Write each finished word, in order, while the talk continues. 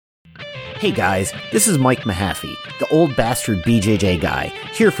Hey guys, this is Mike Mahaffey, the old bastard BJJ guy,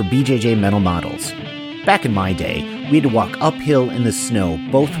 here for BJJ Mental Models. Back in my day, we had to walk uphill in the snow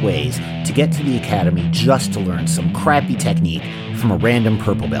both ways to get to the academy just to learn some crappy technique from a random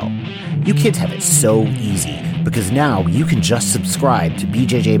purple belt. You kids have it so easy because now you can just subscribe to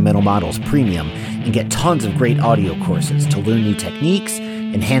BJJ Mental Models Premium and get tons of great audio courses to learn new techniques,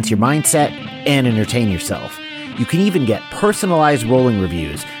 enhance your mindset, and entertain yourself. You can even get personalized rolling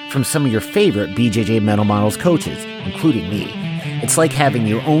reviews from some of your favorite BJJ Mental Models coaches, including me. It's like having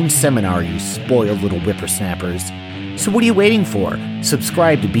your own seminar, you spoiled little whippersnappers. So what are you waiting for?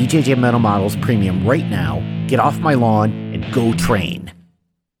 Subscribe to BJJ Mental Models Premium right now, get off my lawn, and go train.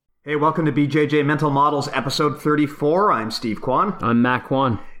 Hey, welcome to BJJ Mental Models episode 34. I'm Steve Kwan. I'm Matt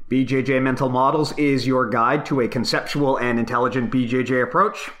Kwan. BJJ Mental Models is your guide to a conceptual and intelligent BJJ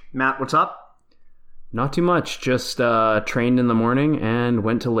approach. Matt, what's up? Not too much. Just trained in the morning and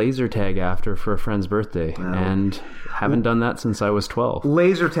went to laser tag after for a friend's birthday. And haven't done that since I was 12.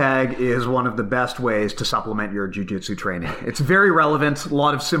 Laser tag is one of the best ways to supplement your jiu-jitsu training. It's very relevant, a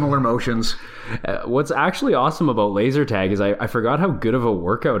lot of similar motions. What's actually awesome about laser tag is I forgot how good of a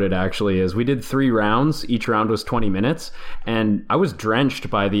workout it actually is. We did 3 rounds. Each round was 20 minutes. And I was drenched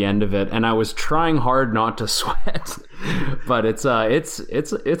by the end of it. And I was trying hard not to sweat. But it's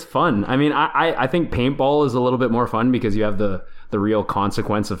fun. I mean, I think paintball is a little bit more fun because you have the real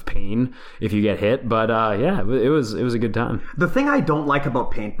consequence of pain if you get hit. But yeah, it was a good time. The thing I don't like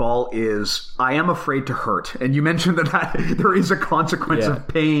about paintball is I am afraid to hurt. And you mentioned that there is a consequence of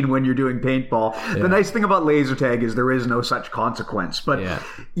pain when you're doing paintball. The nice thing about laser tag is there is no such consequence. But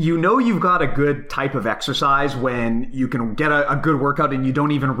you know you've got a good type of exercise when you can get a good workout and you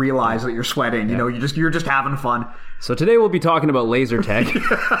don't even realize that you're sweating. You know, you're just having fun. So today we'll be talking about laser tag.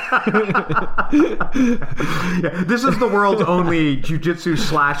 This is the world's only jiu-jitsu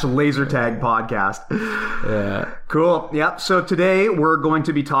 / laser tag podcast. Yeah. Cool. Yep. So today we're going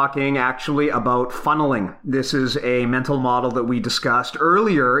to be talking actually about funneling. This is a mental model that we discussed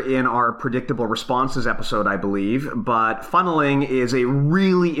earlier in our predictable responses episode, I believe. But funneling is a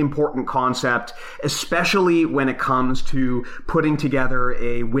really important concept, especially when it comes to putting together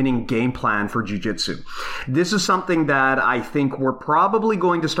a winning game plan for jiu-jitsu. This is something that I think we're probably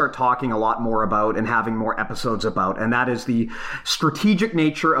going to start talking a lot more about and having more episodes about, and that is the strategic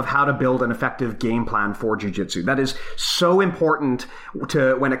nature of how to build an effective game plan for jiu-jitsu. That is so important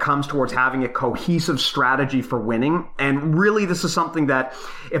to when it comes towards having a cohesive strategy for winning. And really, this is something that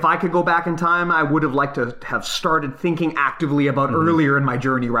if I could go back in time, I would have liked to have started thinking actively about earlier in my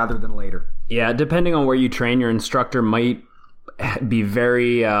journey rather than later. Yeah, depending on where you train, your instructor might be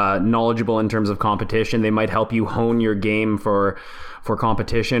very knowledgeable in terms of competition. They might help you hone your game for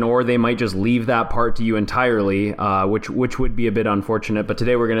competition, or they might just leave that part to you entirely, which would be a bit unfortunate. But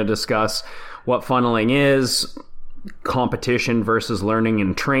today we're going to discuss what funneling is, competition versus learning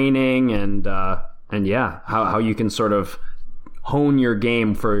and training, and how you can sort of hone your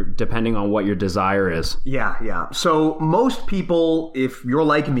game for depending on what your desire is. Yeah. So most people, if you're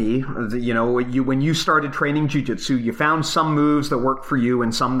like me, you know, when you started training jiu-jitsu, you found some moves that worked for you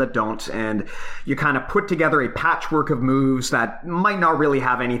and some that don't, and you kind of put together a patchwork of moves that might not really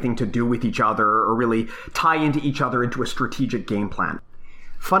have anything to do with each other or really tie into each other into a strategic game plan.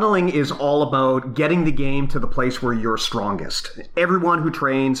 Funneling is all about getting the game to the place where you're strongest. Everyone who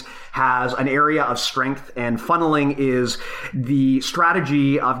trains has an area of strength, and funneling is the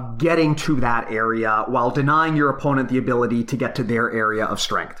strategy of getting to that area while denying your opponent the ability to get to their area of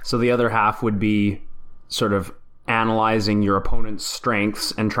strength. So the other half would be sort of analyzing your opponent's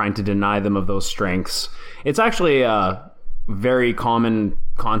strengths and trying to deny them of those strengths. It's actually a very common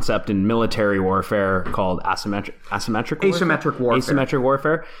concept in military warfare called asymmetric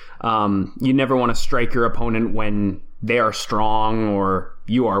warfare. You never want to strike your opponent when they are strong or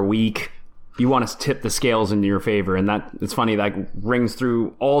you are weak. You want to tip the scales into your favor, and that it's funny, that rings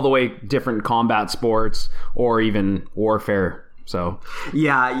through all the way different combat sports or even warfare. So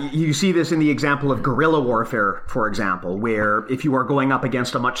yeah, you see this in the example of guerrilla warfare, for example, where if you are going up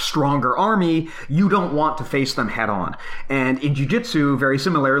against a much stronger army, you don't want to face them head on. And in jiu-jitsu, very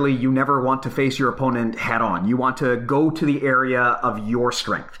similarly, you never want to face your opponent head on. You want to go to the area of your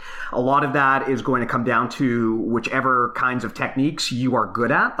strength. A lot of that is going to come down to whichever kinds of techniques you are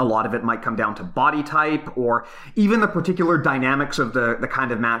good at. A lot of it might come down to body type or even the particular dynamics of the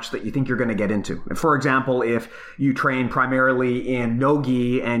kind of match that you think you're going to get into. For example, if you train primarily primarily in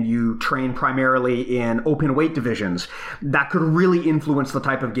no-gi and you train primarily in open weight divisions, that could really influence the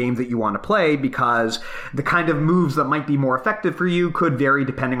type of game that you want to play, because the kind of moves that might be more effective for you could vary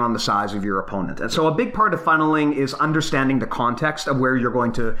depending on the size of your opponent. And so a big part of funneling is understanding the context of where you're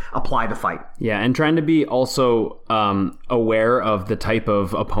going to apply the fight. Yeah, and trying to be also aware of the type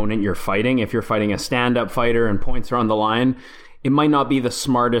of opponent you're fighting. If you're fighting a stand-up fighter and points are on the line, it might not be the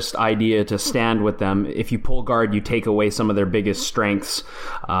smartest idea to stand with them. If you pull guard, you take away some of their biggest strengths.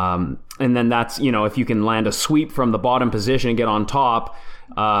 And then that's, if you can land a sweep from the bottom position and get on top,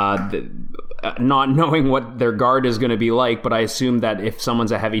 not knowing what their guard is going to be like, but I assume that if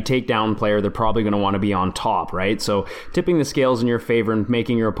someone's a heavy takedown player, they're probably going to want to be on top, right? So tipping the scales in your favor and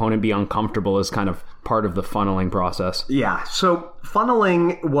making your opponent be uncomfortable is kind of part of the funneling process. Yeah, so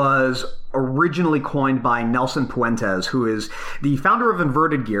funneling was originally coined by Nelson Puentes, who is the founder of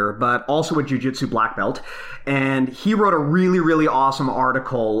Inverted Gear, but also a jiu-jitsu black belt. And he wrote a really, really awesome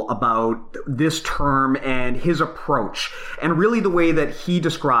article about this term and his approach. And really the way that he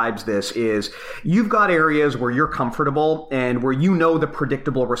describes this is you've got areas where you're comfortable and where you know the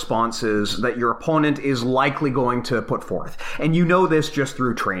predictable responses that your opponent is likely going to put forth. And you know this just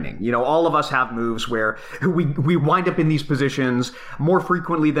through training. All of us have moves where we wind up in these positions more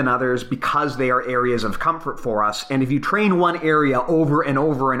frequently than others because they are areas of comfort for us. And if you train one area over and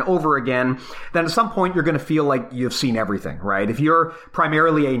over and over again, then at some point you're going to feel like you've seen everything, right? If you're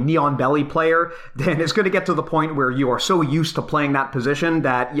primarily a knee on belly player, then it's going to get to the point where you are so used to playing that position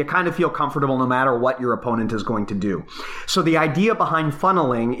that you kind of feel comfortable no matter what your opponent is going to do. So the idea behind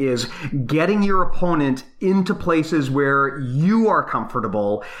funneling is getting your opponent into places where you are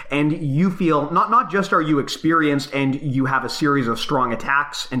comfortable and you feel not just are you experienced and you have a series of strong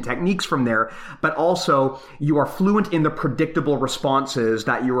attacks and techniques from there, but also you are fluent in the predictable responses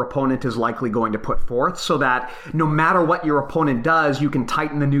that your opponent is likely going to put forth, so that no matter what your opponent does, you can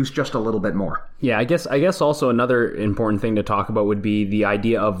tighten the noose just a little bit more. Yeah, I guess also another important thing to talk about would be the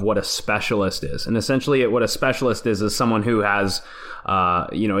idea of what a specialist is. And essentially what a specialist is someone who has,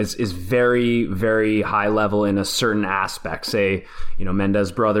 is very, very high level in a certain aspect. Say,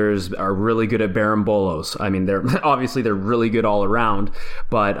 Mendez brothers are really good at berimbolos. I mean, they're really good all around.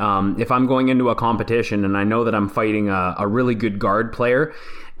 But if I'm going into a competition and I know that I'm fighting a really good guard player,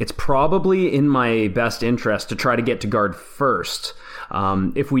 it's probably in my best interest to try to get to guard first.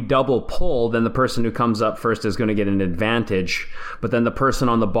 If we double pull, then the person who comes up first is going to get an advantage, but then the person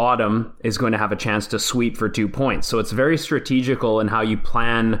on the bottom is going to have a chance to sweep for 2 points. So it's very strategical in how you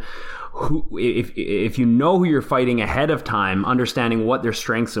plan if you know who you're fighting ahead of time, understanding what their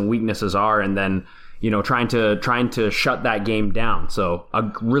strengths and weaknesses are, and then trying to shut that game down. So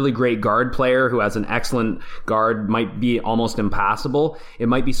a really great guard player who has an excellent guard might be almost impassable. It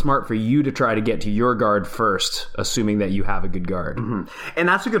might be smart for you to try to get to your guard first, assuming that you have a good guard. Mm-hmm. And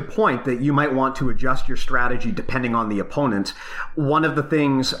that's a good point, that you might want to adjust your strategy depending on the opponent. One of the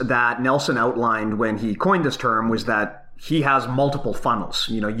things that Nelson outlined when he coined this term was that he has multiple funnels.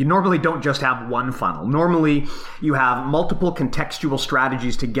 You normally don't just have one funnel. Normally, you have multiple contextual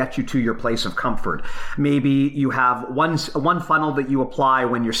strategies to get you to your place of comfort. Maybe you have one funnel that you apply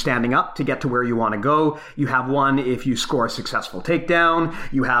when you're standing up to get to where you want to go. You have one if you score a successful takedown.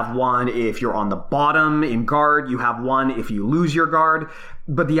 You have one if you're on the bottom in guard. You have one if you lose your guard.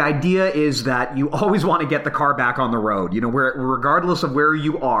 But the idea is that you always want to get the car back on the road. Regardless of where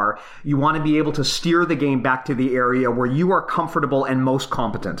you are, you want to be able to steer the game back to the area where you are comfortable and most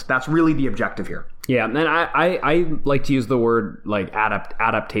competent. That's really the objective here. Yeah, and I like to use the word like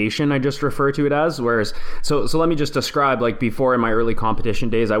adaptation. I just refer to it as. Whereas, so let me just describe, like before in my early competition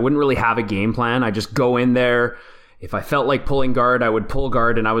days, I wouldn't really have a game plan. I just go in there. If I felt like pulling guard, I would pull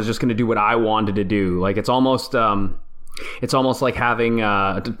guard, and I was just going to do what I wanted to do. Like it's almost like having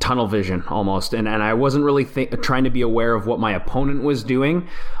tunnel vision almost. And I wasn't really trying to be aware of what my opponent was doing.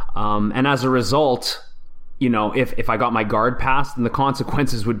 And as a result, if I got my guard passed, then the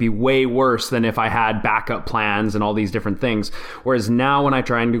consequences would be way worse than if I had backup plans and all these different things. Whereas now when I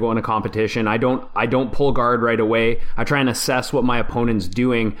try to go in a competition, I don't pull guard right away. I try and assess what my opponent's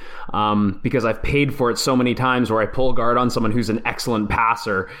doing, because I've paid for it so many times where I pull guard on someone who's an excellent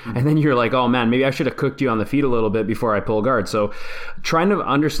passer. And then you're like, oh man, maybe I should have cooked you on the feet a little bit before I pull guard. So trying to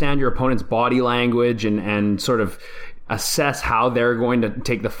understand your opponent's body language and sort of assess how they're going to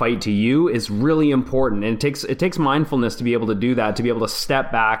take the fight to you is really important. And it takes mindfulness to be able to do that, to be able to step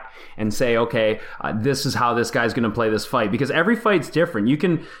back and say, okay, this is how this guy's going to play this fight, because every fight's different. You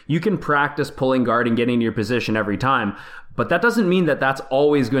can practice pulling guard and getting into your position every time, but that doesn't mean that that's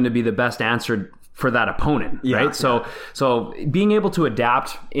always going to be the best answer for that opponent, right? Yeah. So being able to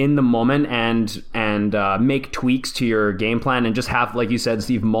adapt in the moment and make tweaks to your game plan and just have, like you said,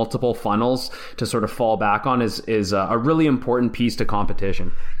 Steve, multiple funnels to sort of fall back on is a really important piece to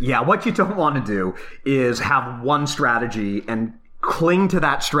competition. Yeah, what you don't want to do is have one strategy and cling to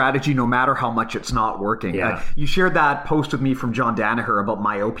that strategy no matter how much it's not working. Yeah. You shared that post with me from John Danaher about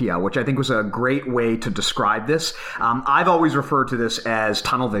myopia, which I think was a great way to describe this. I've always referred to this as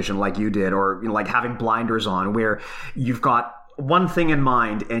tunnel vision, like you did, or like having blinders on, where you've got one thing in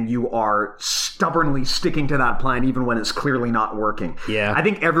mind and you are stubbornly sticking to that plan even when it's clearly not working. Yeah. I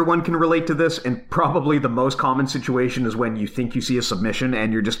think everyone can relate to this, and probably the most common situation is when you think you see a submission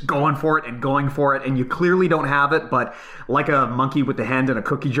and you're just going for it and you clearly don't have it, but like a monkey with the hand in a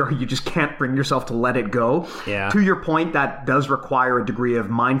cookie jar, you just can't bring yourself to let it go. Yeah. To your point, that does require a degree of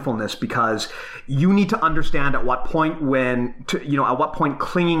mindfulness, because you need to understand at what point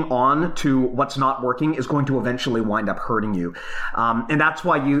clinging on to what's not working is going to eventually wind up hurting you. And that's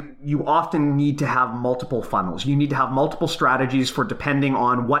why you often need to have multiple funnels. You need to have multiple strategies for depending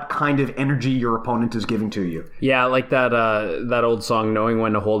on what kind of energy your opponent is giving to you. Yeah, like that old song, knowing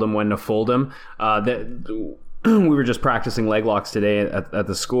when to hold 'em, when to fold 'em. We were just practicing leg locks today at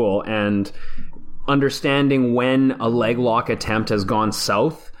the school, and understanding when a leg lock attempt has gone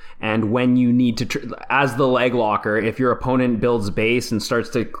south and when you need to, as the leg locker, if your opponent builds base and starts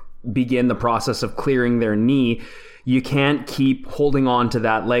to begin the process of clearing their knee, you can't keep holding on to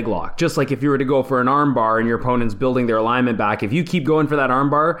that leg lock. Just like if you were to go for an arm bar and your opponent's building their alignment back, if you keep going for that arm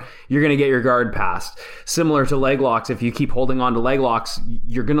bar, you're going to get your guard passed. Similar to leg locks, if you keep holding on to leg locks,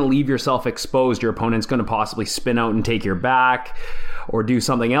 you're going to leave yourself exposed. Your opponent's going to possibly spin out and take your back or do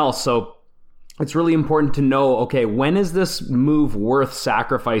something else. So it's really important to know, okay, when is this move worth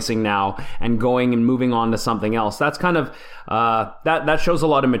sacrificing now and going and moving on to something else? That's kind of, that shows a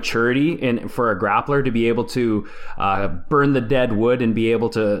lot of maturity for a grappler to be able to burn the dead wood and be able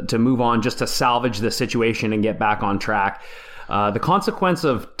to move on just to salvage the situation and get back on track. The consequence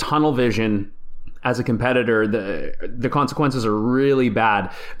of tunnel vision as a competitor, the consequences are really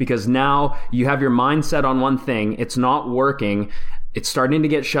bad, because now you have your mind set on one thing, it's not working, it's starting to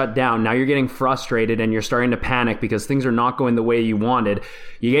get shut down. Now you're getting frustrated and you're starting to panic because things are not going the way you wanted.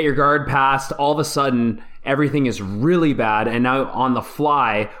 You get your guard passed, all of a sudden everything is really bad, and now on the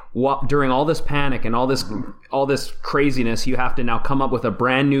fly, during all this panic and all this craziness, you have to now come up with a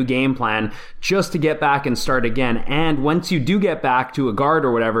brand new game plan just to get back and start again. And once you do get back to a guard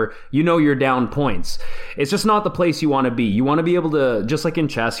or whatever, you know you're down points. It's just not the place you want to be. You want to be able to, just like in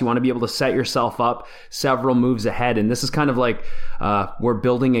chess, you want to be able to set yourself up several moves ahead. And this is kind of like where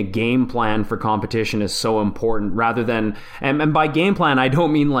building a game plan for competition is so important, rather than, and by game plan, I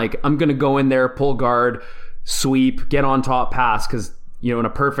don't mean like I'm going to go in there, pull guard, sweep, get on top, pass, because in a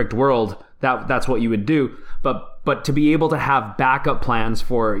perfect world, that's what you would do. But to be able to have backup plans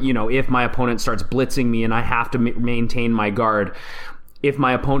for, if my opponent starts blitzing me and I have to maintain my guard, if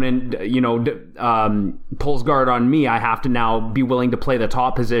my opponent, pulls guard on me, I have to now be willing to play the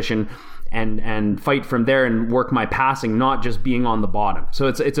top position and fight from there and work my passing, not just being on the bottom. So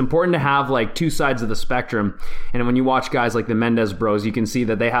it's important to have like two sides of the spectrum. And when you watch guys like the Mendez bros, you can see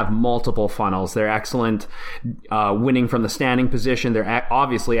that they have multiple funnels. They're excellent winning from the standing position. They're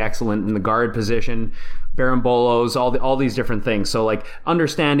obviously excellent in the guard position, Barambolos, all these different things. So like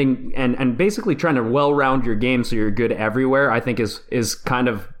understanding and basically trying to well-round your game so you're good everywhere, I think is kind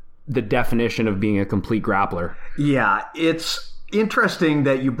of the definition of being a complete grappler. Yeah, it's interesting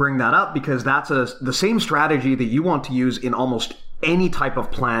that you bring that up, because that's the same strategy that you want to use in almost any type of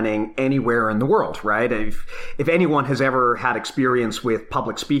planning anywhere in the world, right? If anyone has ever had experience with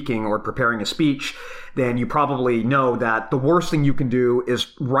public speaking or preparing a speech, then you probably know that the worst thing you can do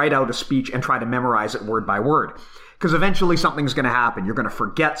is write out a speech and try to memorize it word by word. Because eventually something's going to happen. You're going to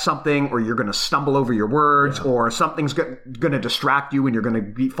forget something, or you're going to stumble over your words, or something's going to distract you and you're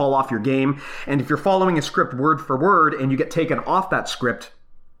going to fall off your game. And if you're following a script word for word and you get taken off that script,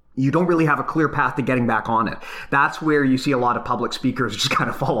 you don't really have a clear path to getting back on it. That's where you see a lot of public speakers just kind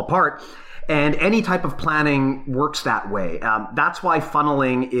of fall apart. And any type of planning works that way. That's why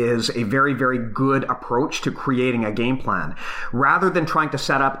funneling is a very, very good approach to creating a game plan. Rather than trying to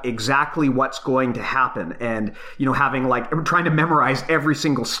set up exactly what's going to happen and, having trying to memorize every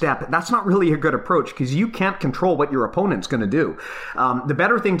single step, that's not really a good approach, because you can't control what your opponent's going to do. The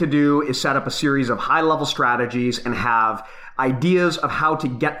better thing to do is set up a series of high-level strategies and have ideas of how to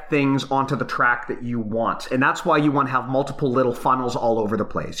get things onto the track that you want. And that's why you want to have multiple little funnels all over the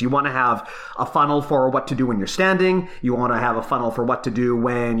place. You want to have a funnel for what to do when you're standing. You want to have a funnel for what to do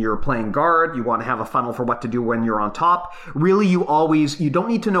when you're playing guard. You want to have a funnel for what to do when you're on top. Really, you don't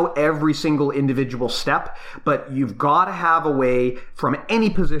need to know every single individual step, but you've got to have a way from any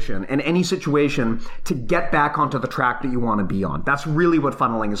position and any situation to get back onto the track that you want to be on. That's really what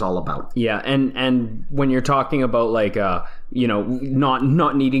funneling is all about. Yeah, and when you're talking about like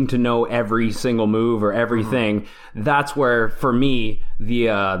not needing to know every single move or everything, that's where for me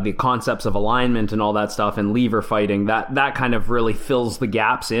the concepts of alignment and all that stuff and lever fighting, that kind of really fills the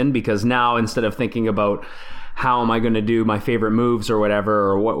gaps in, because now instead of thinking about how am I going to do my favorite moves or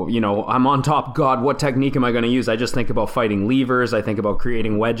whatever, or what, I'm on top, God, what technique am I going to use? I just think about fighting levers. I think about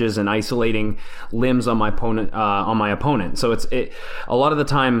creating wedges and isolating limbs on my opponent. So it's a lot of the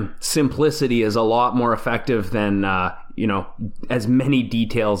time, simplicity is a lot more effective than as many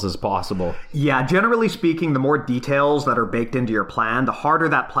details as possible. Yeah, generally speaking, the more details that are baked into your plan, the harder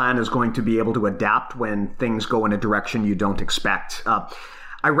that plan is going to be able to adapt when things go in a direction you don't expect.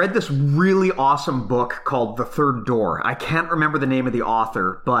 I read this really awesome book called The Third Door. I can't remember the name of the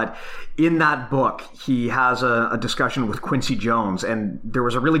author, but in that book, he has a discussion with Quincy Jones, and there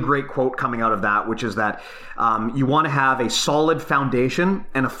was a really great quote coming out of that, which is that you want to have a solid foundation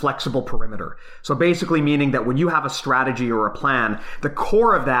and a flexible perimeter. So basically meaning that when you have a strategy or a plan, the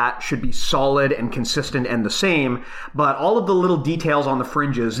core of that should be solid and consistent and the same, but all of the little details on the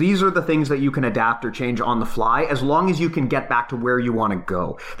fringes, these are the things that you can adapt or change on the fly as long as you can get back to where you want to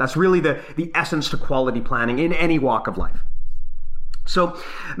go. That's really the essence to quality planning in any walk of life. So,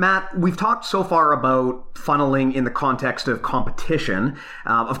 Matt, we've talked so far about funneling in the context of competition.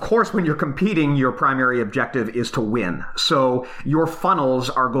 Of course, when you're competing, your primary objective is to win. So your funnels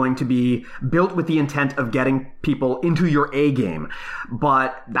are going to be built with the intent of getting people into your A game.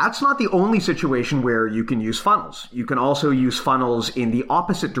 But that's not the only situation where you can use funnels. You can also use funnels in the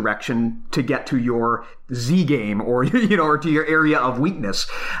opposite direction to get to your Z game or to your area of weakness.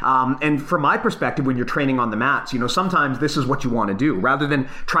 And from my perspective, when you're training on the mats, sometimes this is what you want to do. Rather than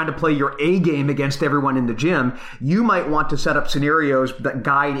trying to play your A game against everyone in the gym, you might want to set up scenarios that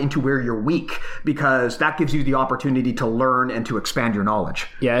guide into where you're weak, because that gives you the opportunity to learn and to expand your knowledge.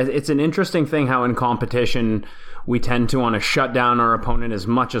 Yeah, it's an interesting thing how in competition we tend to want to shut down our opponent as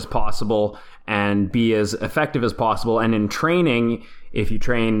much as possible and be as effective as possible. And in training,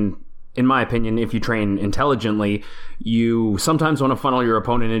 in my opinion, if you train intelligently, you sometimes want to funnel your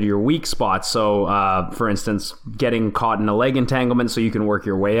opponent into your weak spots. So, for instance, getting caught in a leg entanglement so you can work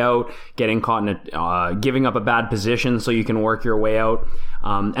your way out, getting caught in giving up a bad position so you can work your way out,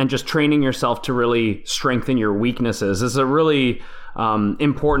 and just training yourself to really strengthen your weaknesses is a really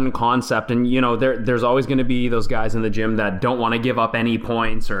important concept. And, there's always going to be those guys in the gym that don't want to give up any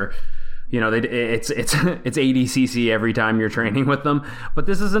points, or it's ADCC every time you're training with them. But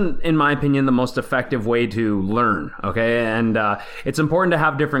this isn't, in my opinion, the most effective way to learn, okay? And it's important to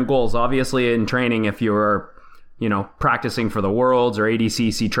have different goals. Obviously, in training, if you're, practicing for the Worlds or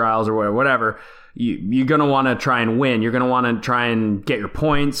ADCC trials or whatever, you're going to want to try and win. You're going to want to try and get your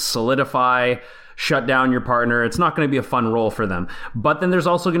points, solidify, shut down your partner. It's not going to be a fun role for them. But then there's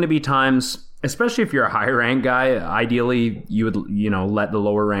also going to be times, especially if you're a higher rank guy, ideally you would, let the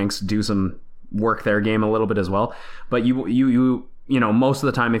lower ranks do some work their game a little bit as well. But you most of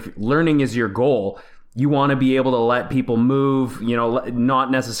the time, if learning is your goal, you want to be able to let people move,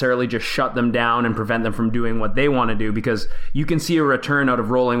 not necessarily just shut them down and prevent them from doing what they want to do, because you can see a return out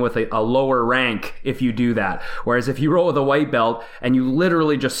of rolling with a lower rank if you do that. Whereas if you roll with a white belt and you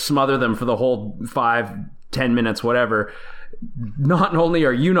literally just smother them for the whole 5-10 minutes, whatever, not only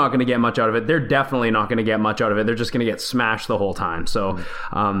are you not going to get much out of it, they're definitely not going to get much out of it. They're just going to get smashed the whole time. So,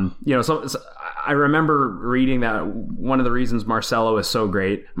 so I remember reading that one of the reasons Marcelo is so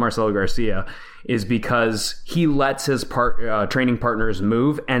great, Marcelo Garcia, is because he lets his training partners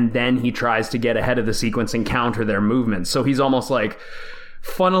move, and then he tries to get ahead of the sequence and counter their movements. So he's almost like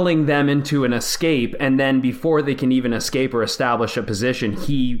funneling them into an escape, and then before they can even escape or establish a position,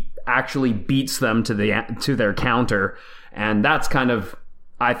 he actually beats them to their counter. And that's kind of,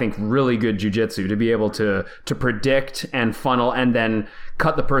 I think, really good jiu-jitsu, to be able to predict and funnel and then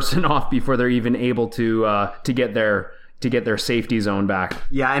cut the person off before they're even able to get their safety zone back.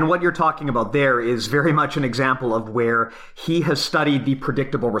 Yeah, and what you're talking about there is very much an example of where he has studied the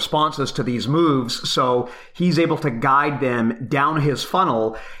predictable responses to these moves, so he's able to guide them down his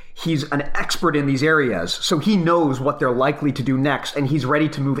funnel. he's an expert in these areas, so he knows what they're likely to do next, and he's ready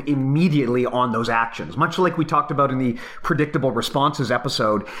to move immediately on those actions. Much like we talked about in the predictable responses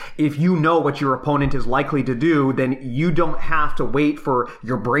episode, if you know what your opponent is likely to do, then you don't have to wait for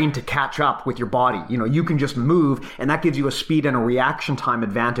your brain to catch up with your body. You can just move, and that gives you a speed and a reaction time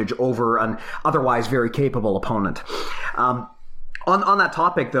advantage over an otherwise very capable opponent. On that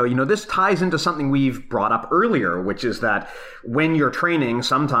topic, though, this ties into something we've brought up earlier, which is that when you're training,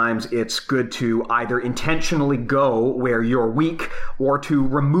 sometimes it's good to either intentionally go where you're weak or to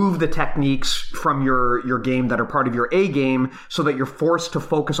remove the techniques from your game that are part of your A game so that you're forced to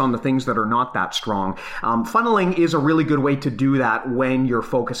focus on the things that are not that strong. Funneling is a really good way to do that when your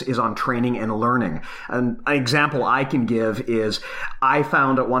focus is on training and learning. An example I can give is I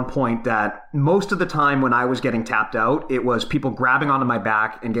found at one point that most of the time when I was getting tapped out, it was people grabbing onto my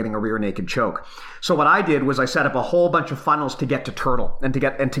back and getting a rear naked choke. So what I did was I set up a whole bunch of funnels to get to turtle and to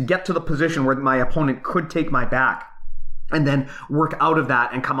get to the position where my opponent could take my back and then work out of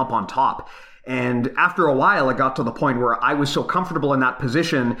that and come up on top. And after a while, it got to the point where I was so comfortable in that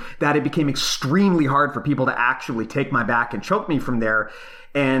position that it became extremely hard for people to actually take my back and choke me from there.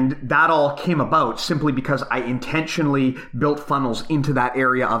 And that all came about simply because I intentionally built funnels into that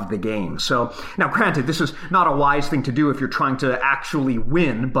area of the game. So now, granted, this is not a wise thing to do if you're trying to actually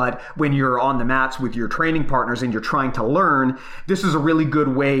win, but when you're on the mats with your training partners and you're trying to learn, this is a really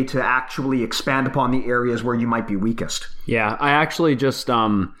good way to actually expand upon the areas where you might be weakest. Yeah, I actually just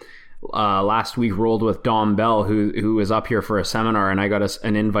last week rolled with Dom Bell, who was up here for a seminar, and I got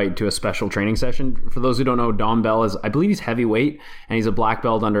an invite to a special training session. For those who don't know, Dom Bell is, I believe he's heavyweight, and he's a black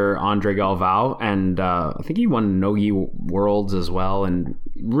belt under Andre Galvao, and I think he won Nogi Worlds as well, and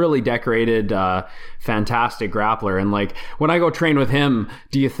really decorated, fantastic grappler. And like, when I go train with him,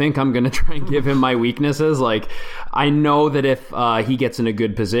 do you think I'm going to try and give him my weaknesses? Like, I know that if he gets in a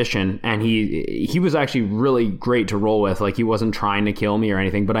good position, and he was actually really great to roll with, like he wasn't trying to kill me or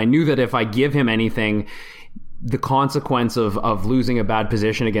anything, but I knew that if I give him anything, the consequence of losing a bad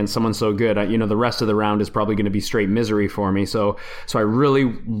position against someone so good, the rest of the round is probably going to be straight misery for me. So I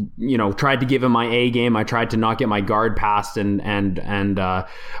really, tried to give him my A game. I tried to not get my guard passed and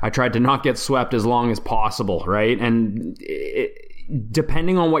I tried to not get swept as long as possible. Right. And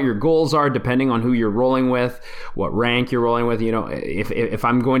depending on what your goals are, depending on who you're rolling with, what rank you're rolling with, if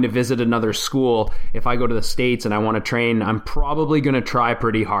I'm going to visit another school, if I go to the States and I want to train, I'm probably going to try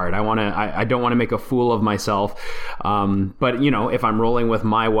pretty hard. I don't want to make a fool of myself. But if I'm rolling with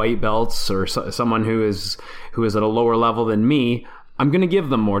my white belts or someone who is at a lower level than me, I'm going to give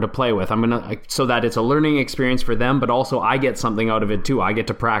them more to play with. So that it's a learning experience for them, but also I get something out of it too. I get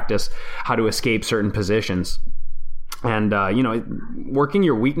to practice how to escape certain positions. And working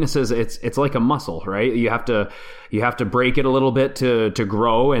your weaknesses, it's like a muscle, right? You have to break it a little bit to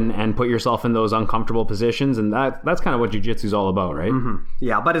grow and put yourself in those uncomfortable positions, and that's kind of what jiu-jitsu is all about, right? Mm-hmm.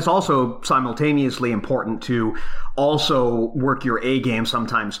 Yeah, but it's also simultaneously important to also work your A game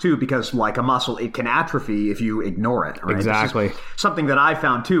sometimes too, because like a muscle, it can atrophy if you ignore it. Right? Exactly. Something that I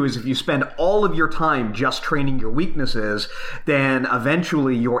found too is if you spend all of your time just training your weaknesses, then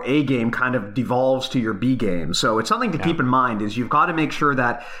eventually your A game kind of devolves to your B game. So it's something to keep in mind is you've got to make sure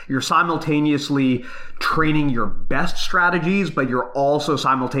that you're simultaneously training your best strategies, but you're also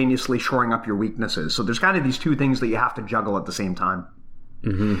simultaneously shoring up your weaknesses. So there's kind of these two things that you have to juggle at the same time.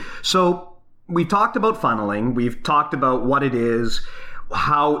 Mm-hmm. So we've talked about funneling. We've talked about what it is,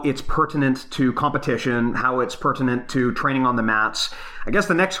 how it's pertinent to competition, how it's pertinent to training on the mats. I guess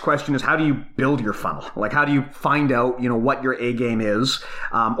the next question is, how do you build your funnel? Like, how do you find out, what your A game is?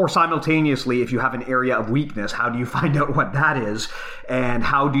 Or simultaneously, if you have an area of weakness, how do you find out what that is? And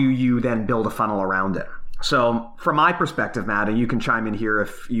how do you then build a funnel around it? So from my perspective, Matt, and you can chime in here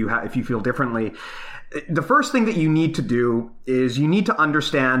if you feel differently, the first thing that you need to do is you need to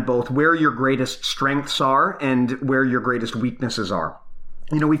understand both where your greatest strengths are and where your greatest weaknesses are.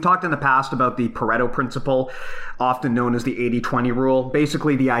 We've talked in the past about the Pareto principle, often known as the 80-20 rule.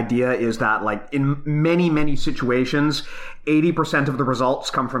 Basically, the idea is that, like, in many, many situations, 80% of the results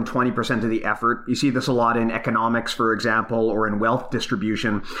come from 20% of the effort. You see this a lot in economics, for example, or in wealth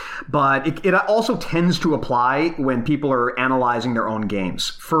distribution. But it also tends to apply when people are analyzing their own games.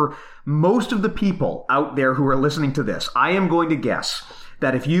 For most of the people out there who are listening to this, I am going to guess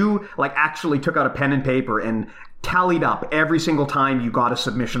that if you actually took out a pen and paper and tallied up every single time you got a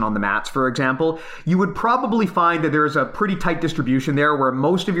submission on the mats, for example, you would probably find that there's a pretty tight distribution there where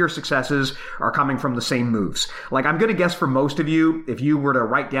most of your successes are coming from the same moves. Like, I'm going to guess for most of you, if you were to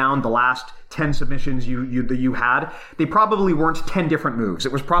write down the last 10 submissions you had, they probably weren't 10 different moves.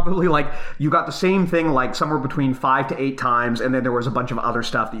 It was probably like you got the same thing like somewhere between 5 to 8 times, and then there was a bunch of other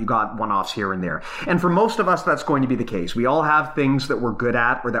stuff that you got one-offs here and there. And for most of us, that's going to be the case. We all have things that we're good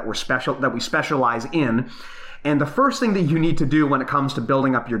at or that we specialize in. And the first thing that you need to do when it comes to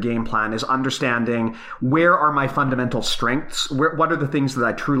building up your game plan is understanding, where are my fundamental strengths? What are the things that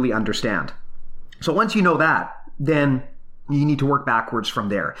I truly understand? So once you know that, then you need to work backwards from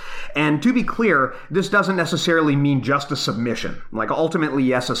there. And to be clear, this doesn't necessarily mean just a submission. Like, ultimately,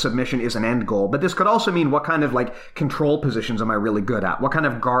 yes, a submission is an end goal, but this could also mean, what kind of like control positions am I really good at? What kind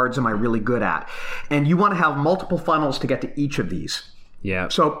of guards am I really good at? And you want to have multiple funnels to get to each of these. Yeah.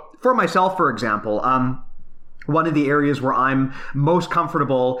 So for myself, for example, one of the areas where I'm most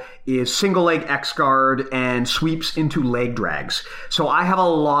comfortable is single leg X guard and sweeps into leg drags. So I have a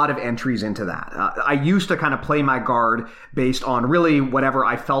lot of entries into that. I used to kind of play my guard based on really whatever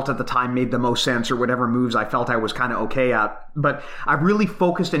I felt at the time made the most sense, or whatever moves I felt I was kind of okay at. But I've really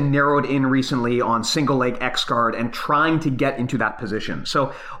focused and narrowed in recently on single leg X guard and trying to get into that position.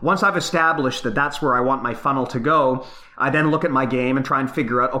 So once I've established that that's where I want my funnel to go, I then look at my game and try and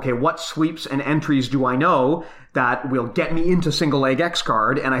figure out, okay, what sweeps and entries do I know that will get me into single leg X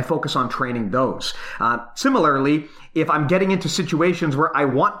guard, and I focus on training those. Similarly, if I'm getting into situations where I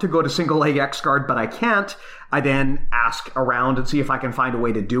want to go to single leg X guard, but I can't, I then ask around and see if I can find a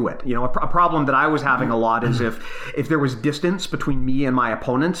way to do it. You know, a problem that I was having a lot is if there was distance between me and my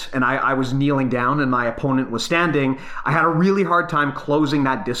opponent, and I was kneeling down and my opponent was standing, I had a really hard time closing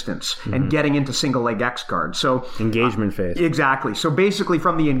that distance and getting into single leg X guard. So engagement phase. Exactly. So basically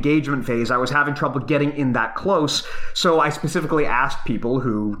from the engagement phase, I was having trouble getting in that close. So I specifically asked people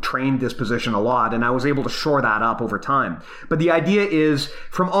who trained this position a lot, and I was able to shore that up over time. But the idea is,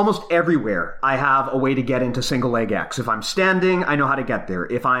 from almost everywhere, I have a way to get into single leg X. If I'm standing, I know how to get there.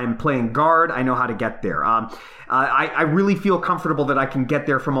 If I'm playing guard, I know how to get there. I really feel comfortable that I can get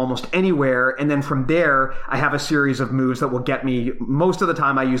there from almost anywhere, and then from there, I have a series of moves that will get me. Most of the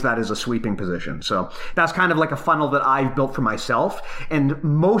time, I use that as a sweeping position. So that's kind of like a funnel that I've built for myself. And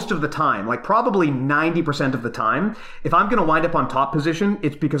most of the time, like probably 90% of the time, if I'm going to wind up on top position,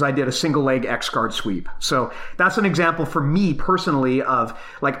 it's because I did a single leg X guard sweep. So that's an example for me personally of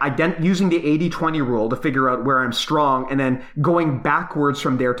like using the 80-20 rule to figure out where I'm strong, and then going backwards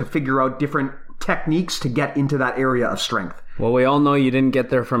from there to figure out different techniques to get into that area of strength. Well, we all know you didn't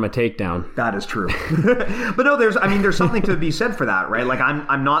get there from a takedown. That is true. But no, there's something to be said for that, right? Like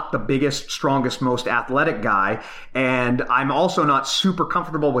I'm not the biggest, strongest, most athletic guy, and I'm also not super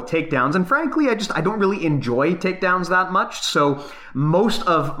comfortable with takedowns. And frankly, I don't really enjoy takedowns that much. So most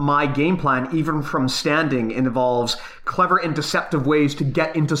of my game plan, even from standing, involves clever and deceptive ways to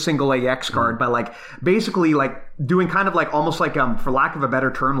get into single leg X guard by basically doing kind of almost like, for lack of a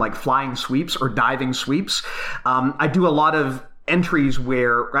better term, like flying sweeps or diving sweeps. I do a lot of entries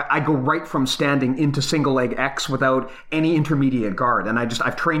where I go right from standing into single leg X without any intermediate guard. And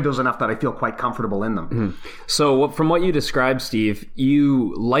I've trained those enough that I feel quite comfortable in them. Mm-hmm. So from what you described, Steve,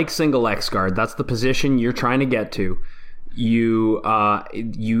 you like single X guard. That's the position you're trying to get to. You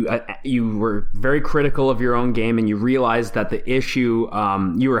were very critical of your own game, and you realized that the issue,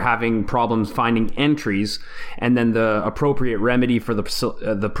 you were having problems finding entries, and then the appropriate remedy for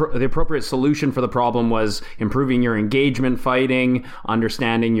the appropriate solution for the problem was improving your engagement fighting,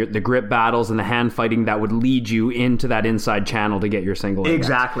 understanding the grip battles and the hand fighting that would lead you into that inside channel to get your single leg.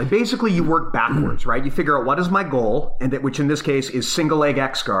 Exactly. Basically, you work backwards, right? You figure out what is my goal, which in this case is single leg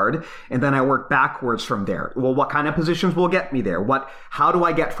X guard, and then I work backwards from there. Well, what kind of positions will get me there? How do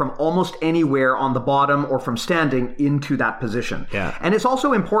I get from almost anywhere on the bottom or from standing into that position? Yeah. And it's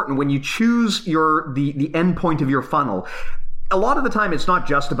also important when you choose the end point of your funnel. A lot of the time, it's not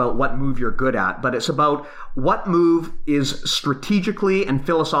just about what move you're good at, but it's about what move is strategically and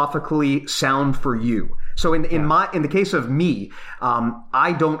philosophically sound for you. So in the case of me,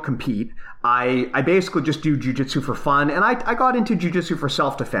 I don't compete. I basically just do jiu-jitsu for fun, and I got into jiu-jitsu for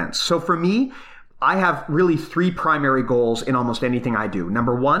self-defense. So for me, I have really 3 primary goals in almost anything I do.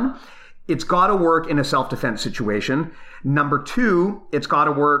 Number 1, it's got to work in a self-defense situation. Number two, it's got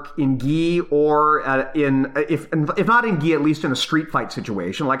to work in gi or if not in gi, at least in a street fight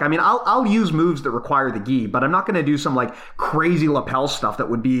situation. Like, I mean, I'll use moves that require the gi, but I'm not going to do some like crazy lapel stuff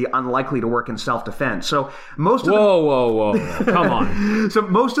that would be unlikely to work in self-defense. So most of whoa, come on. So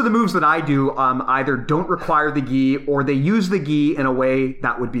most of the moves that I do either don't require the gi or they use the gi in a way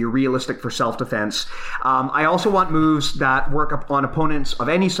that would be realistic for self-defense. I also want moves that work on opponents of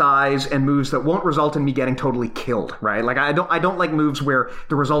any size and moves that won't result in me getting totally killed, right? Like I don't like moves where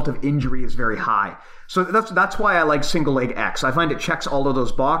the result of injury is very high. So that's why I like single leg X. I find it checks all of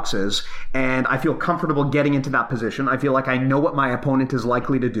those boxes, and I feel comfortable getting into that position. I feel like I know what my opponent is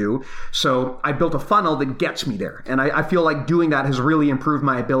likely to do. So I built a funnel that gets me there. And I feel like doing that has really improved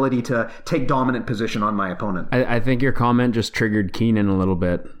my ability to take dominant position on my opponent. I think your comment just triggered Keenan a little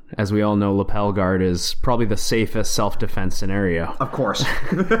bit. As we all know, lapel guard is probably the safest self-defense scenario. Of course.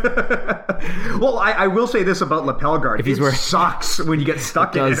 Well, I will say this about lapel guard. It sucks when you get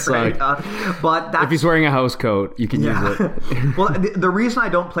stuck in it, right? But if he's wearing a house coat, you can use it. Well, the reason I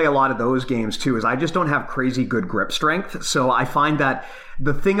don't play a lot of those games, too, is I just don't have crazy good grip strength. So I find that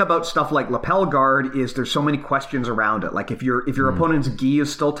the thing about stuff like lapel guard is there's so many questions around it. Like if your opponent's gi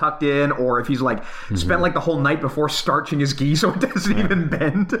is still tucked in, or if he's like spent like the whole night before starching his gi so it doesn't even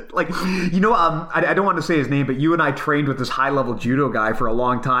bend. Like, you know, I don't want to say his name, but you and I trained with this high-level judo guy for a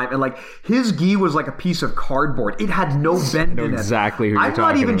long time, and like his gi was like a piece of cardboard. It had no bend in it. Exactly who you're talking about.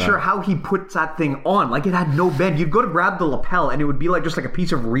 I'm not even sure how he puts that thing on. Like, it had no bend. You'd go to grab the lapel, and it would be like just like a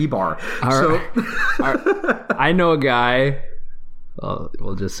piece of rebar. I know a guy.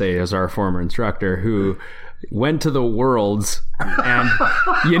 We'll just say as our former instructor who went to the Worlds, and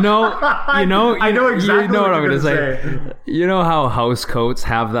I know exactly what I'm going to say. You know how house coats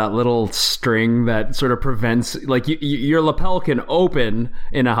have that little string that sort of prevents, like your lapel can open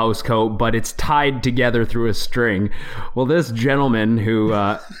in a house coat, but it's tied together through a string. Well, this gentleman who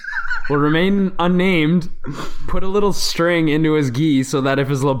will remain unnamed put a little string into his gi so that if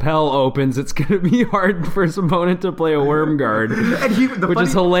his lapel opens, it's going to be hard for his opponent to play a worm guard, which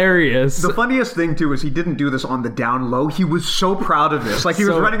is hilarious. The funniest thing, too, is he didn't do this on the down low. He was so proud of this. Like, he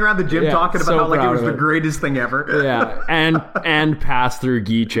was running around the gym talking about how like it was the greatest thing ever. Yeah, and pass through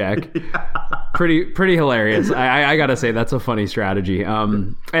gi check. Yeah. Pretty hilarious. I gotta say, that's a funny strategy.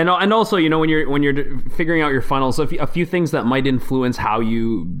 And also, you know, when you're figuring out your funnels, so a few things that might influence how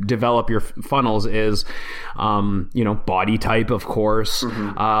you develop your funnels is, you know, body type, of course.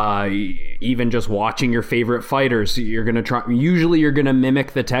 Even just watching your favorite fighters, you're gonna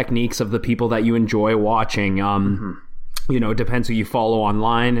mimic the techniques of the people that you enjoy watching. You know, it depends who you follow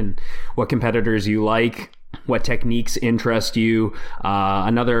online and what competitors you like, what techniques interest you.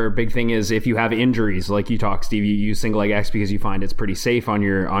 Another big thing is if you have injuries, like you talk, Steve, you use single leg X because you find it's pretty safe on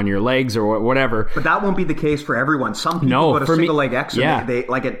your legs or whatever. But that won't be the case for everyone. Some people go to single leg X and they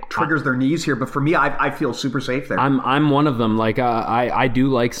like it triggers their knees here. But for me, I feel super safe there. I'm one of them. Like I do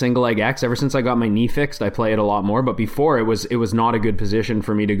like single leg X. Ever since I got my knee fixed, I play it a lot more. But before it was not a good position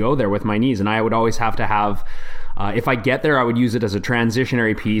for me to go there with my knees, and I would always have to have. If I get there, I would use it as a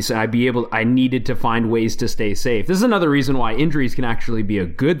transitionary piece, and I needed to find ways to stay safe. This is another reason why injuries can actually be a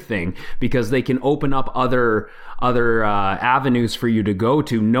good thing, because they can open up other avenues for you to go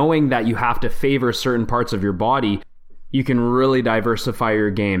to. Knowing that you have to favor certain parts of your body, you can really diversify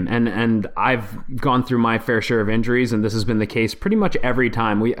your game. And I've gone through my fair share of injuries, and this has been the case pretty much every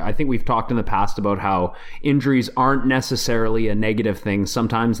time. I think we've talked in the past about how injuries aren't necessarily a negative thing.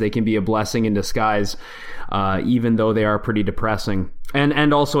 Sometimes they can be a blessing in disguise, even though they are pretty depressing.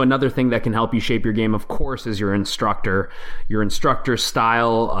 And also another thing that can help you shape your game, of course, is your instructor's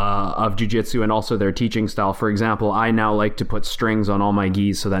style of jiu-jitsu, and also their teaching style. For example, I now like to put strings on all my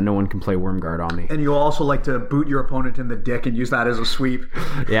gis so that no one can play worm guard on me. And you also like to boot your opponent in the dick and use that as a sweep.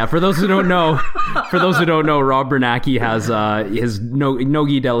 Yeah, for those who don't know, Rob Bernacki has his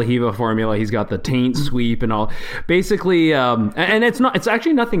Nogi De La Hiva formula. He's got the taint sweep and all. Basically, and it's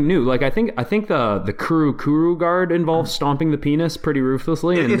actually nothing new. Like I think the Kuru guard involves stomping the penis pretty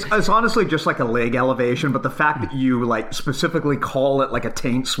ruthlessly. And it's honestly just like a leg elevation, but the fact that you like specifically call it like a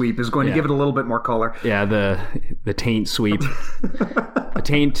taint sweep is going to give it a little bit more color. Yeah, the taint sweep. A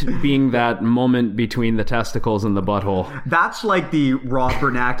taint being that moment between the testicles and the butthole. That's like the Rob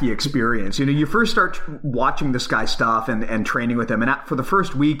Bernacki experience. You know, you first start watching this guy's stuff and training with him, and for the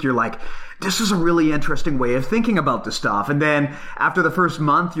first week you're like, this is a really interesting way of thinking about this stuff. And then after the first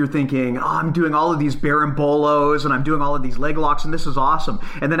month, you're thinking, oh, I'm doing all of these barimbolos and I'm doing all of these leg locks and this is awesome.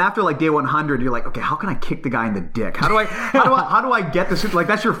 And then after like day 100, you're like, okay, how can I kick the guy in the dick? How do I get this? Like,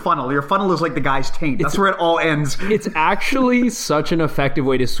 that's your funnel. Your funnel is like the guy's taint. That's where it all ends. It's actually such an effective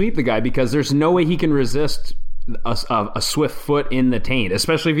way to sweep the guy because there's no way he can resist a swift foot in the taint,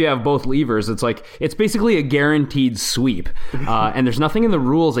 especially if you have both levers. It's like, it's basically a guaranteed sweep, and there's nothing in the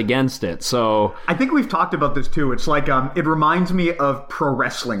rules against it. So I think we've talked about this too. It's like, it reminds me of pro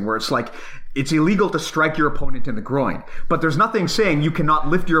wrestling, where it's like, it's illegal to strike your opponent in the groin, but there's nothing saying you cannot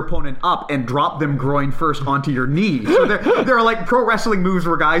lift your opponent up and drop them groin first onto your knee. So there are like pro wrestling moves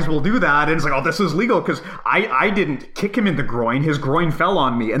where guys will do that, and it's like, oh, this is legal because I didn't kick him in the groin. His groin fell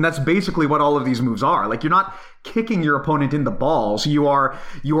on me, and that's basically what all of these moves are. Like, you're not kicking your opponent in the balls. You are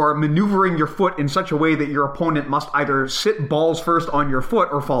maneuvering your foot in such a way that your opponent must either sit balls first on your foot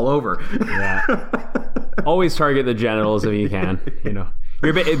or fall over. Yeah. Always target the genitals if you can, you know.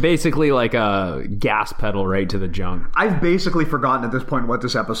 You're basically like a gas pedal right to the junk. I've basically forgotten at this point what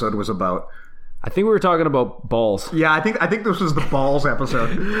this episode was about. I think we were talking about balls. Yeah, I think this was the balls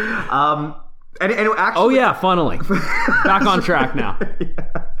episode. And actually, oh yeah, funneling. Back on track now.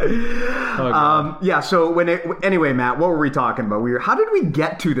 So anyway, Matt, what were we talking about? How did we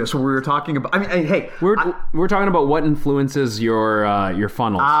get to this? Where we were talking about? I mean, hey, we're talking about what influences your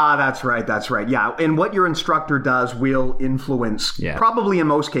funnels. That's right. Yeah, and what your instructor does will influence. Yeah. Probably in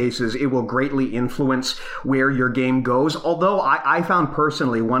most cases, it will greatly influence where your game goes. Although I found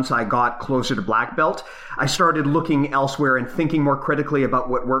personally, once I got closer to black belt, I started looking elsewhere and thinking more critically about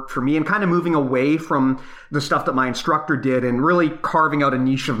what worked for me, and kind of moving away from the stuff that my instructor did and really carving out a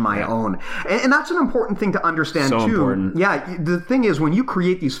niche of my own. And that's an important thing to understand too. Important. Yeah, the thing is, when you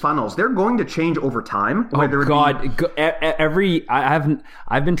create these funnels, they're going to change over time. I've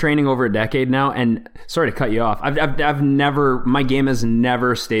been training over a decade now, and sorry to cut you off. My game has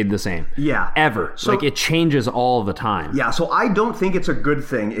never stayed the same. Yeah. Ever. So, like, it changes all the time. Yeah, so I don't think it's a good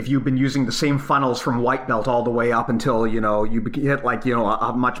thing if you've been using the same funnels from white belt all the way up until, you hit like,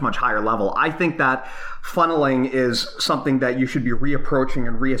 a much, much higher level. I think that funneling is something that you should be reapproaching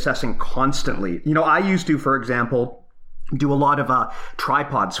and reassessing constantly. I used to, for example, do a lot of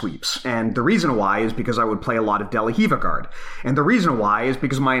tripod sweeps. And the reason why is because I would play a lot of De La Riva guard. And the reason why is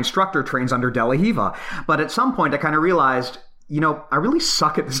because my instructor trains under De La Riva. But at some point I kind of realized, I really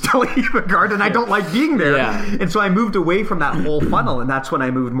suck at this De La Riva guard, and I don't like being there. Yeah. And so I moved away from that whole funnel, and that's when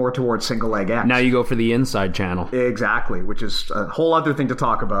I moved more towards single leg X. Now you go for the inside channel. Exactly, which is a whole other thing to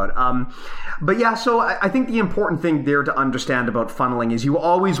talk about. But yeah, so I think the important thing there to understand about funneling is you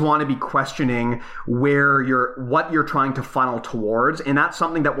always want to be questioning what you're trying to funnel towards, and that's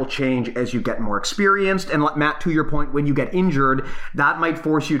something that will change as you get more experienced. And Matt, to your point, when you get injured, that might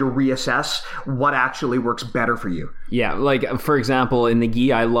force you to reassess what actually works better for you. Yeah, like, for example, in the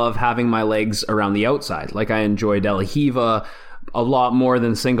gi, I love having my legs around the outside. Like, I enjoy De La Riva a lot more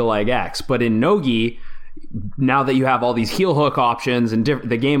than single leg X. But in no gi, now that you have all these heel hook options and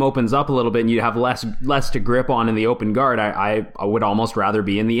the game opens up a little bit and you have less to grip on in the open guard, I would almost rather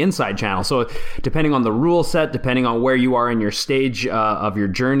be in the inside channel. So depending on the rule set, depending on where you are in your stage of your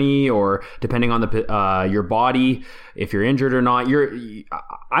journey, or depending on your body, if you're injured or not,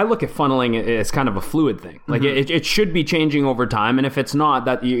 I look at funneling as kind of a fluid thing. Like, it should be changing over time, and if it's not,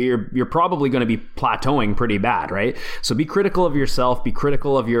 that you're probably going to be plateauing pretty bad, right? So be critical of yourself, be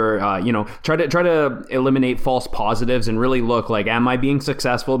critical of your try to eliminate false positives and really look like, am I being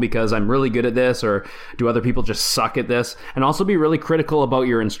successful because I'm really good at this, or do other people just suck at this? And also be really critical about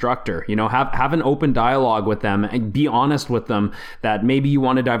your instructor. Have an open dialogue with them and be honest with them that maybe you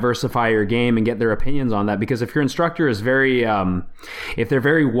want to diversify your game and get their opinions on that, because if your instructor is very if they're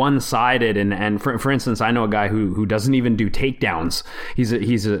very one-sided, and for instance, I know a guy who doesn't even do takedowns.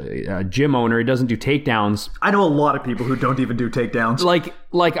 He's a gym owner. He doesn't do takedowns. I know a lot of people who don't even do takedowns.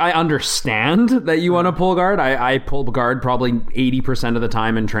 Like I understand that you want to pull guard. I pull guard probably 80% of the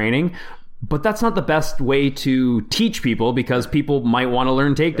time in training. But that's not the best way to teach people, because people might want to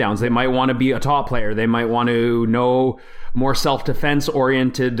learn takedowns. They might want to be a top player. They might want to know more self-defense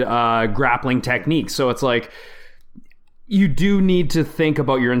oriented grappling techniques. So it's like, you do need to think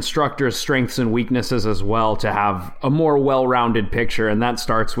about your instructor's strengths and weaknesses as well to have a more well-rounded picture, and that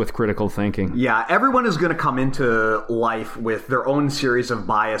starts with critical thinking. Yeah, everyone is going to come into life with their own series of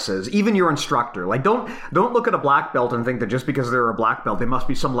biases, even your instructor. Like, don't look at a black belt and think that just because they're a black belt, they must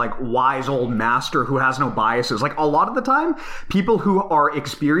be some, like, wise old master who has no biases. Like, a lot of the time, people who are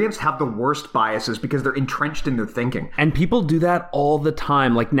experienced have the worst biases because they're entrenched in their thinking. And people do that all the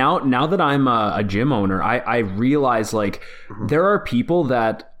time. Like, now that I'm a gym owner, I realize, like, there are people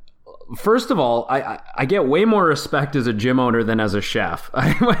that, first of all, I get way more respect as a gym owner than as a chef.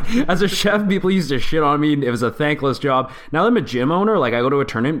 As a chef, people used to shit on me. It was a thankless job. Now that I'm a gym owner, like I go to a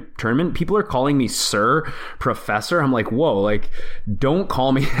tournament, people are calling me sir, professor. I'm like, whoa, like don't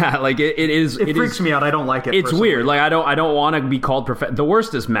call me that. Like it freaks me out. I don't like it. It's personally. weird. Like I don't want to be called professor. The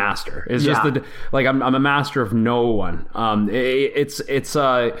worst is master. It's just like I'm a master of no one. It's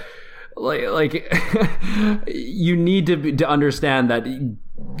like you need to understand that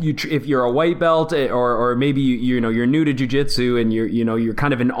if you're a white belt or maybe you're new to jiu-jitsu and you're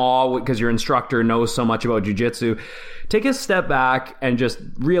kind of in awe because your instructor knows so much about jiu-jitsu, take a step back and just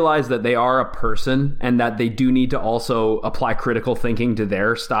realize that they are a person and that they do need to also apply critical thinking to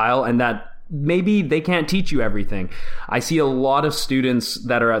their style, and that maybe they can't teach you everything. I see a lot of students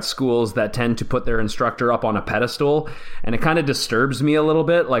that are at schools that tend to put their instructor up on a pedestal, and it kind of disturbs me a little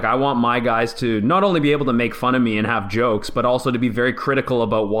bit. Like I want my guys to not only be able to make fun of me and have jokes, but also to be very critical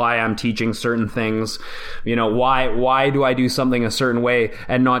about why I'm teaching certain things. Why do I do something a certain way,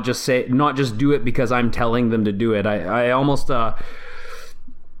 and not just do it because I'm telling them to do it. I almost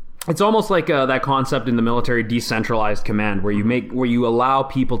it's almost like that concept in the military, decentralized command, where you allow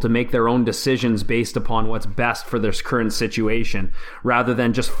people to make their own decisions based upon what's best for their current situation, rather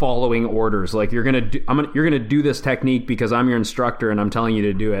than just following orders. Like you're gonna do this technique because I'm your instructor and I'm telling you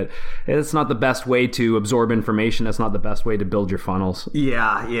to do it. It's not the best way to absorb information. That's not the best way to build your funnels.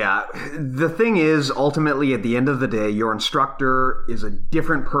 Yeah. The thing is, ultimately, at the end of the day, your instructor is a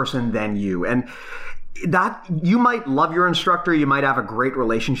different person than you, and that you might love your instructor, you might have a great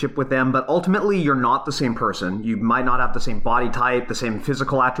relationship with them, but ultimately you're not the same person. You might not have the same body type, the same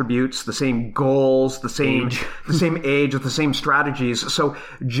physical attributes, the same goals, the same age, the same strategies. So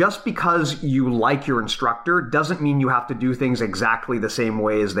just because you like your instructor doesn't mean you have to do things exactly the same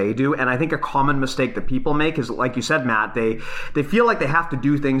way as they do. And I think a common mistake that people make is, like you said, Matt, they feel like they have to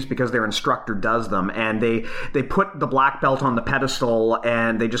do things because their instructor does them, and they put the black belt on the pedestal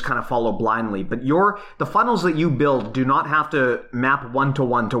and they just kind of follow blindly. But the funnels that you build do not have to map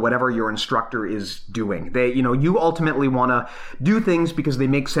one-to-one to whatever your instructor is doing. You ultimately want to do things because they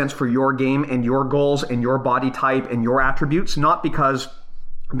make sense for your game and your goals and your body type and your attributes, not because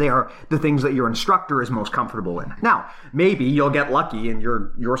they are the things that your instructor is most comfortable in. Now, maybe you'll get lucky and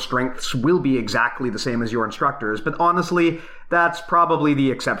your strengths will be exactly the same as your instructor's, but honestly, that's probably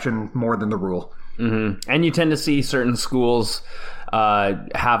the exception more than the rule. Mm-hmm. And you tend to see certain schools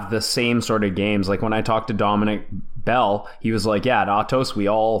have the same sort of games. Like when I talked to Dominic Bell, he was like, yeah, at Atos, we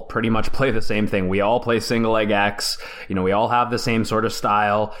all pretty much play the same thing. We all play single leg X. We all have the same sort of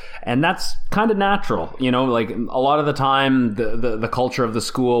style. And that's kind of natural. Like a lot of the time, the culture of the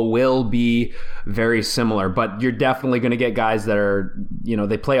school will be very similar, but you're definitely going to get guys that are,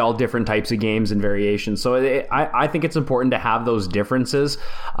 they play all different types of games and variations. So I think it's important to have those differences.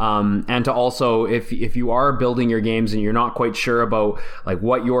 And to also, if you are building your games and you're not quite sure about like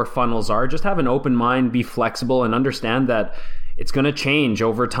what your funnels are, just have an open mind, be flexible, and understand that it's going to change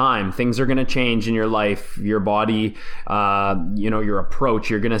over time. Things are going to change in your life, your body, your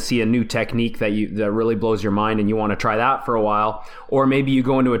approach. You're going to see a new technique that really blows your mind and you want to try that for a while. Or maybe you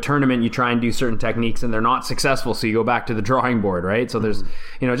go into a tournament, you try and do certain techniques and they're not successful, so you go back to the drawing board, right? So there's,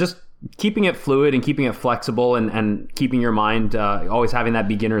 just keeping it fluid and keeping it flexible and keeping your mind, always having that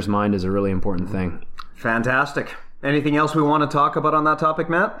beginner's mind is a really important thing. Fantastic. Anything else we want to talk about on that topic,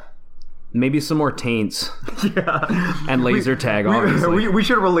 Matt? Maybe some more taints. Yeah. And laser tag, obviously. We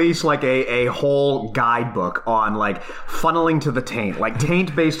should release like a whole guidebook on like funneling to the taint, like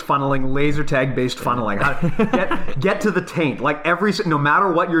taint-based funneling, laser tag-based funneling. Get to the taint. Like no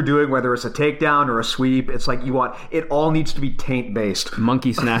matter what you're doing, whether it's a takedown or a sweep, it's like it all needs to be taint-based.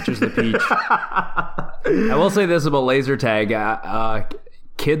 Monkey snatches the peach. I will say this about laser tag.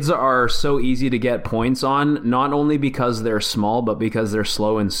 Kids are so easy to get points on, not only because they're small, but because they're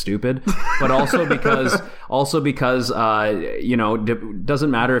slow and stupid, but also because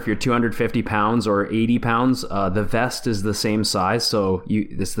doesn't matter if you're 250 pounds or 80 pounds, the vest is the same size, so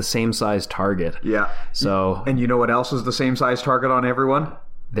it's the same size target. Yeah. So, and you know what else is the same size target on everyone?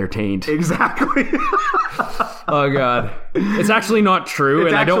 Their taint. Exactly. Oh God, it's actually not true,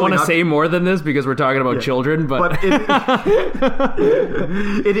 and I don't want to say more than this because we're talking about children. But the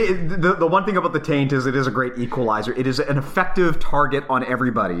one thing about the taint is it is a great equalizer. It is an effective target on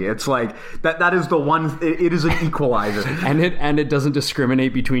everybody. It's like that is the one. It is an equalizer, and it doesn't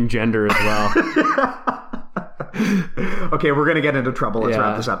discriminate between gender as well. Okay, we're going to get into trouble. Let's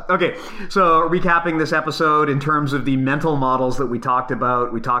wrap this up. Okay, so recapping this episode in terms of the mental models that we talked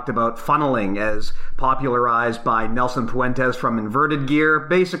about funneling as popularized by Nelson Fuentes from Inverted Gear.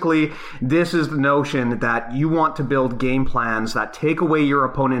 Basically, this is the notion that you want to build game plans that take away your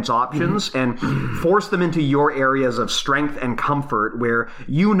opponent's options and force them into your areas of strength and comfort where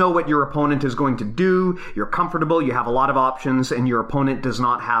you know what your opponent is going to do, you're comfortable, you have a lot of options, and your opponent does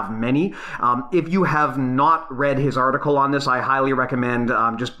not have many. If you have not read his article on this, I highly recommend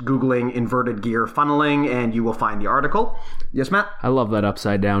just Googling Inverted Gear funneling and you will find the article. Yes, Matt? I love that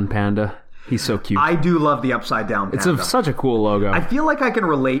upside down panda. He's so cute. I do love the upside down panda. It's such a cool logo. I feel like I can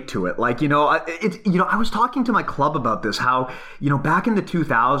relate to it. Like, I was talking to my club about this, how, back in the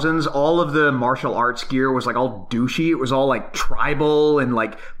 2000s, all of the martial arts gear was like all douchey. It was all like tribal and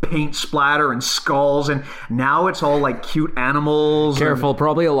like paint splatter and skulls. And now it's all like cute animals. Careful.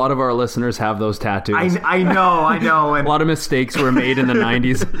 Probably a lot of our listeners have those tattoos. I know. And a lot of mistakes were made in the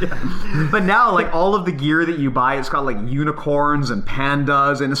 90s. Yeah. But now, like, all of the gear that you buy, it's got like unicorns and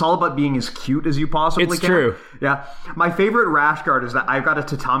pandas, and it's all about being as cute as you possibly can. It's true. Yeah. My favorite rash guard is that I've got a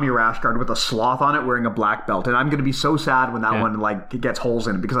tatami rash guard with a sloth on it wearing a black belt, and I'm going to be so sad when that one like gets holes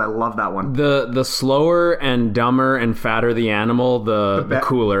in it because I love that one. The slower and dumber and fatter the animal, the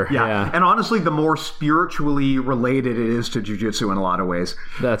cooler. Yeah. And honestly, the more spiritually related it is to jiu-jitsu in a lot of ways.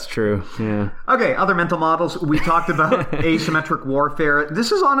 That's true. Yeah. Okay, other mental models. We talked about asymmetric warfare.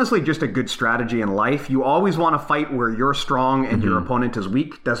 This is honestly just a good strategy in life. You always want to fight where you're strong and your opponent is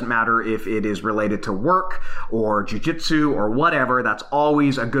weak. Doesn't matter if it is related to work or jiu-jitsu or whatever. That's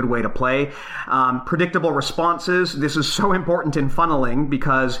always a good way to play. Predictable responses. This is so important in funneling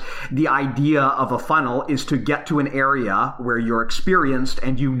because the idea of a funnel is to get to an area where you're experienced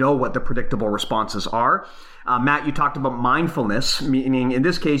and you know what the predictable responses are. Matt, you talked about mindfulness, meaning in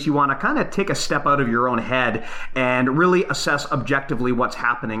this case, you want to kind of take a step out of your own head and really assess objectively what's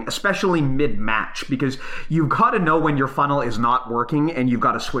happening, especially mid-match, because you've got to know when your funnel is not working and you've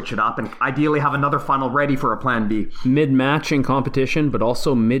got to switch it up and ideally have another funnel ready for a plan B. Mid-match in competition, but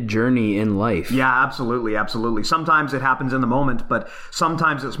also mid-journey in life. Yeah, absolutely. Sometimes it happens in the moment, but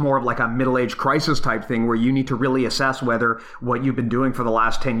sometimes it's more of like a middle-age crisis type thing where you need to really assess whether what you've been doing for the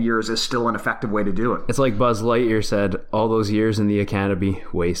last 10 years is still an effective way to do it. It's like Buzz Lightyear said, all those years in the academy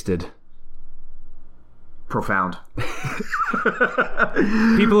wasted. Profound.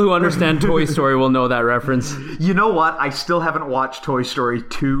 People who understand Toy Story will know that reference. You know what? I still haven't watched Toy Story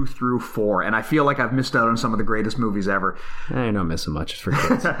 2 through 4, and I feel like I've missed out on some of the greatest movies ever. I don't miss so much. It's for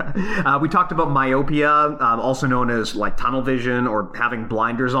kids. We talked about myopia, also known as like tunnel vision or having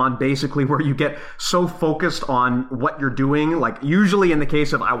blinders on, basically where you get so focused on what you're doing, like usually in the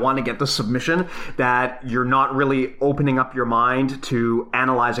case of I want to get the submission, that you're not really opening up your mind to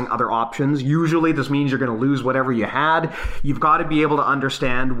analyzing other options. Usually this means you're going to lose whatever you had. You've got to be able to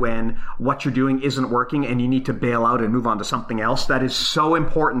understand when what you're doing isn't working and you need to bail out and move on to something else. That is so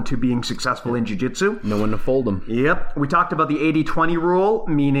important to being successful in jiu-jitsu. Know when to fold them. Yep. We talked about the 80-20 rule,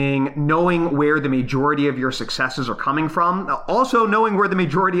 meaning knowing where the majority of your successes are coming from. Also knowing where the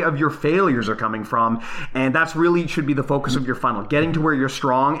majority of your failures are coming from. And that's really should be the focus of your funnel. Getting to where you're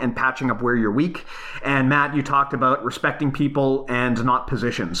strong and patching up where you're weak. And Matt, you talked about respecting people and not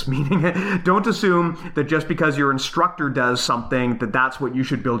positions. Meaning don't assume that just because your instructor does something that's what you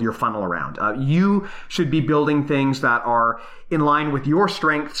should build your funnel around. You should be building things that are in line with your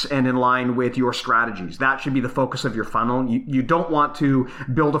strengths and in line with your strategies. That should be the focus of your funnel. You don't want to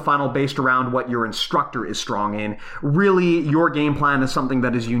build a funnel based around what your instructor is strong in. Really, your game plan is something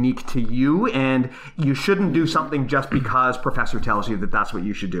that is unique to you, and you shouldn't do something just because professor tells you that that's what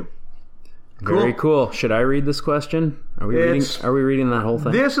you should do. Very cool. Should I read this question? Are we reading that whole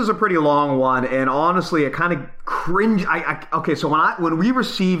thing? This is a pretty long one, and honestly, it kind of cringe. Okay, so when we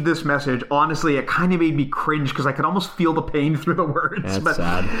received this message, honestly, it kind of made me cringe because I could almost feel the pain through the words. That's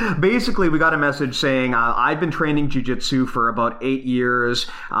sad. Basically, we got a message saying, I've been training jiu-jitsu for about 8 years,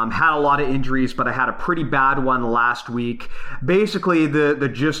 had a lot of injuries, but I had a pretty bad one last week. Basically, the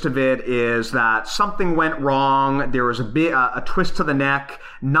gist of it is that something went wrong. There was a twist to the neck,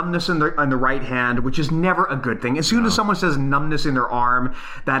 numbness in the right hand, which is never a good thing. As soon as someone says numbness in their arm,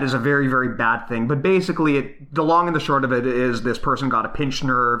 that is a very, very bad thing. But basically, the long and the short of it is this person got a pinched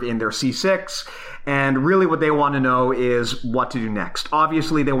nerve in their C6, and really what they want to know is what to do next.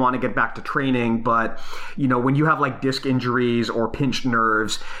 Obviously, they want to get back to training, but when you have like disc injuries or pinched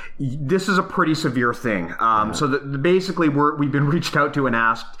nerves, this is a pretty severe thing. So basically, we've been reached out to and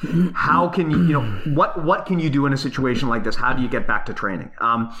asked, how can what can you do in a situation like this? How do you get back to training?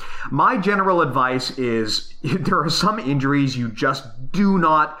 My general advice is there are some injuries you just do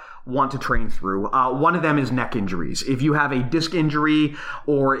not want to train through. One of them is neck injuries. If you have a disc injury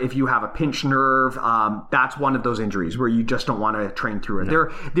or if you have a pinched nerve, that's one of those injuries where you just don't want to train through it.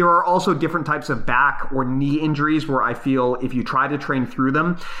 No. There are also different types of back or knee injuries where I feel if you try to train through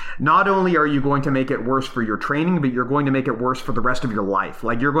them, not only are you going to make it worse for your training, but you're going to make it worse for the rest of your life.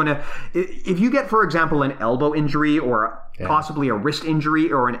 Like you're going to, if you get, for example, an elbow injury or possibly a wrist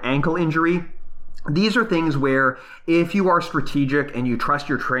injury or an ankle injury, these are things where if you are strategic and you trust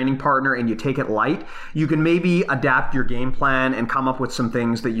your training partner and you take it light, you can maybe adapt your game plan and come up with some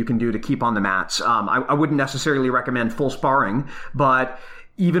things that you can do to keep on the mats. I wouldn't necessarily recommend full sparring, but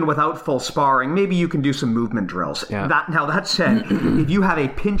even without full sparring, maybe you can do some movement drills. Yeah. That said, if you have a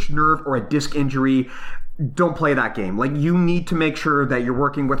pinched nerve or a disc injury, don't play that game. Like, you need to make sure that you're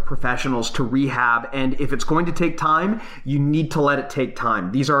working with professionals to rehab, and if it's going to take time, you need to let it take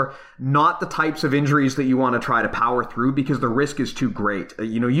time. These are not the types of injuries that you want to try to power through because the risk is too great.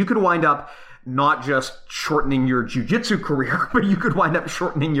 You could wind up not just shortening your jiu-jitsu career, but you could wind up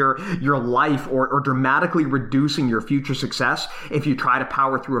shortening your life or dramatically reducing your future success if you try to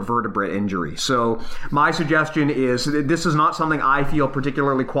power through a vertebrae injury. So my suggestion is, this is not something I feel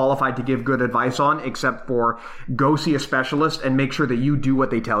particularly qualified to give good advice on, except for go see a specialist and make sure that you do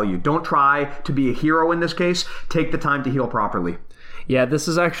what they tell you. Don't try to be a hero in this case. Take the time to heal properly. Yeah, this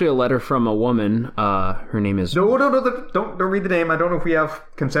is actually a letter from a woman. Her name is... No, don't read the name. I don't know if we have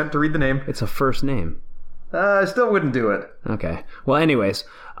consent to read the name. It's a first name. I still wouldn't do it. Okay. Well, anyways,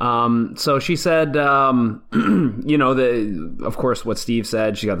 so she said, of course, what Steve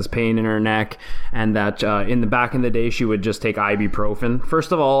said, she got this pain in her neck, and that in the day she would just take ibuprofen.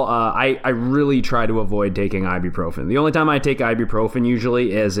 First of all, I really try to avoid taking ibuprofen. The only time I take ibuprofen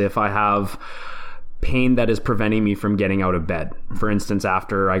usually is if I have pain that is preventing me from getting out of bed. For instance,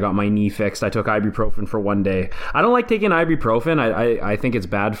 after I got my knee fixed, I took ibuprofen for one day. I don't like taking ibuprofen. I think it's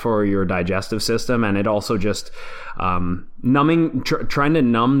bad for your digestive system, and it also just trying to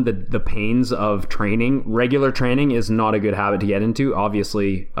numb the pains of training. Regular training is not a good habit to get into.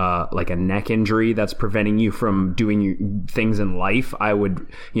 Obviously, like a neck injury that's preventing you from doing things in life, I would,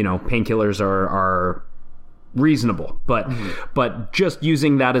 painkillers are reasonable, but just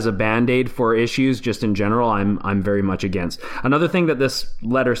using that as a band-aid for issues just in general, I'm very much against. Another thing that this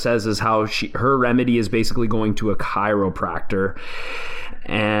letter says is how her remedy is basically going to a chiropractor,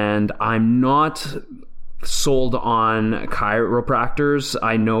 and I'm not sold on chiropractors.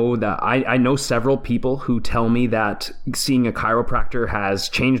 I know that I know several people who tell me that seeing a chiropractor has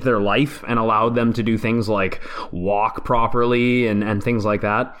changed their life and allowed them to do things like walk properly and things like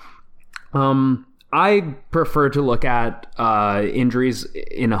that. I prefer to look at injuries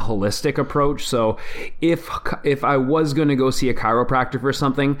in a holistic approach. So if I was going to go see a chiropractor for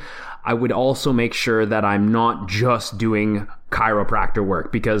something, I would also make sure that I'm not just doing chiropractor work,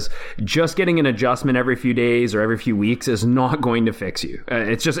 because just getting an adjustment every few days or every few weeks is not going to fix you.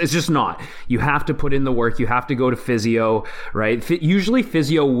 It's just not. You have to put in the work. You have to go to physio, right? Usually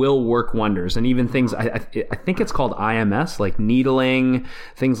physio will work wonders, and even things, I think it's called IMS, like needling,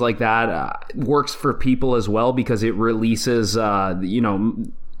 things like that, works for people as well, because it releases,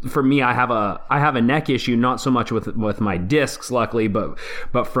 for me, I have a neck issue, not so much with my discs, luckily, but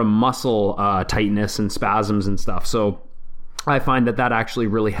from muscle tightness and spasms and stuff. So I find that actually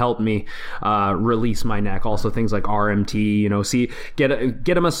really helped me release my neck. Also things like RMT,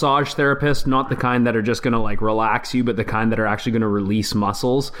 get a massage therapist, not the kind that are just going to like relax you, but the kind that are actually going to release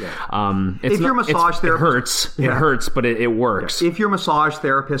muscles. Yeah. If your massage therapist, it hurts, but it works. Yeah. If your massage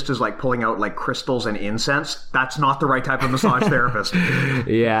therapist is like pulling out like crystals and incense, that's not the right type of massage therapist.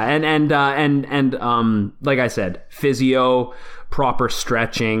 Yeah, and like I said, physio, proper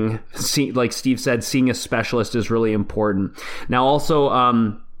stretching, like Steve said, seeing a specialist is really important. Now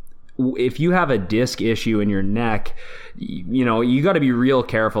also, if you have a disc issue in your neck, you got to be real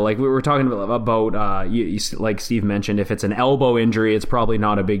careful. Like we were talking about like Steve mentioned, if it's an elbow injury, it's probably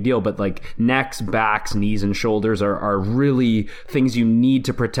not a big deal, but like necks, backs, knees, and shoulders are really things you need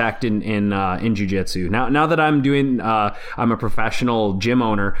to protect in jiu-jitsu. Now that I'm a professional gym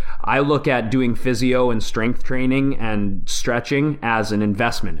owner, I look at doing physio and strength training and stretching as an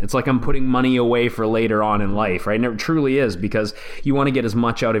investment. It's like I'm putting money away for later on in life, right? And it truly is, because you want to get as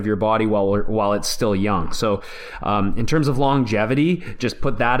much out of your body while it's still young. So in terms of longevity, just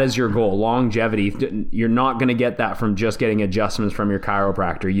put that as your goal. Longevity, you're not going to get that from just getting adjustments from your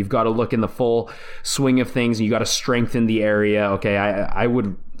chiropractor. You've got to look in the full swing of things, and you got to strengthen the area. Okay, I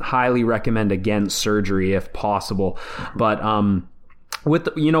would highly recommend against surgery if possible, but with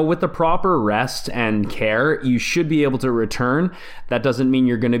the proper rest and care, you should be able to return. That doesn't mean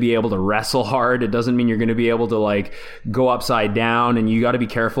you're going to be able to wrestle hard. It doesn't mean you're going to be able to like go upside down, and you got to be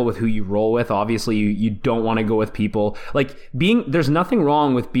careful with who you roll with. Obviously, you don't want to go with people there's nothing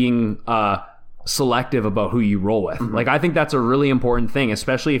wrong with being selective about who you roll with. Like, I think that's a really important thing,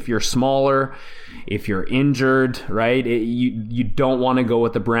 especially if you're smaller, if you're injured, right? You don't want to go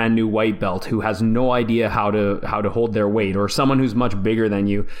with a brand new white belt who has no idea how to hold their weight, or someone who's much bigger than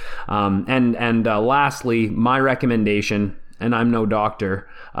you. Lastly, my recommendation, and I'm no doctor,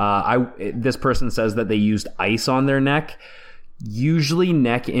 this person says that they used ice on their neck. Usually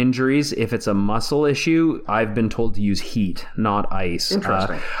neck injuries, if it's a muscle issue, I've been told to use heat, not ice.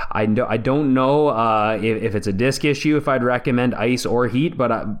 Interesting. I don't know if it's a disc issue, if I'd recommend ice or heat,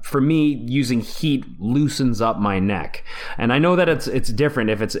 but for me, using heat loosens up my neck. And I know that it's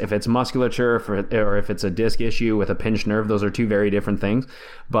different if it's musculature or if it's a disc issue with a pinched nerve. Those are two very different things.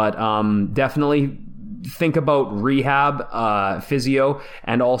 But definitely think about rehab, physio,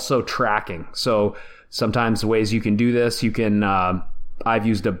 and also tracking. So sometimes the ways you can do this, you can, I've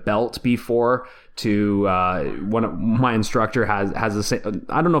used a belt before to, my instructor has the same,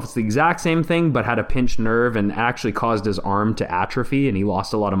 I don't know if it's the exact same thing, but had a pinched nerve and actually caused his arm to atrophy, and he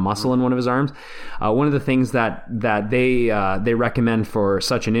lost a lot of muscle in one of his arms. One of the things that they recommend for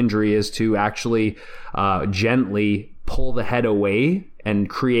such an injury is to actually gently pull the head away and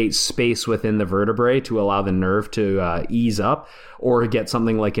create space within the vertebrae to allow the nerve to ease up, or get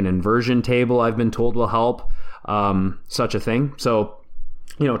something like an inversion table, I've been told, will help, such a thing. So,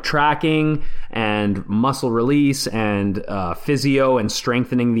 tracking and muscle release and physio and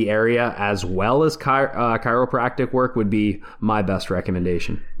strengthening the area, as well as chiropractic work, would be my best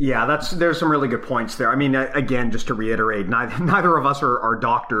recommendation. Yeah, there's some really good points there. I mean, again, just to reiterate, neither of us are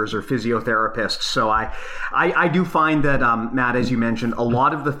doctors or physiotherapists. So I do find that, Matt, as you mentioned, a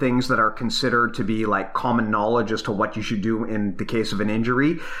lot of the things that are considered to be like common knowledge as to what you should do in the case of an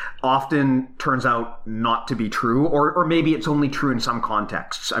injury often turns out not to be true, or maybe it's only true in some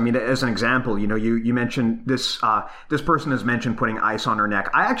contexts. I mean, as an example, you mentioned this person has mentioned putting ice on her neck.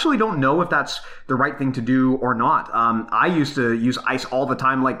 I actually don't know if that's the right thing to do or not. I used to use ice all the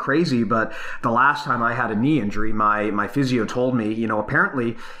time like crazy, but the last time I had a knee injury, my physio told me,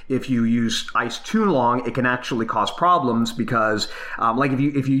 apparently if you use ice too long, it can actually cause problems, because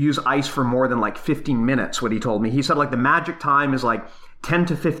if you use ice for more than like 15 minutes, what he told me, he said the magic time is 10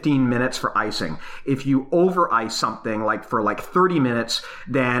 to 15 minutes for icing. If you over ice something for 30 minutes,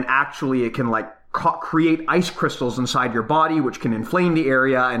 then actually it can create ice crystals inside your body, which can inflame the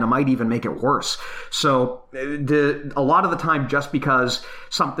area, and it might even make it worse. So a lot of the time, just because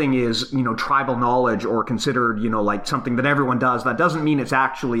something is, tribal knowledge or considered, something that everyone does, that doesn't mean it's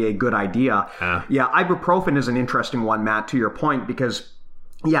actually a good idea. Yeah, ibuprofen is an interesting one, Matt, to your point, because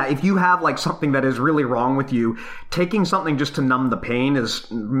yeah, if you have something that is really wrong with you, taking something just to numb the pain is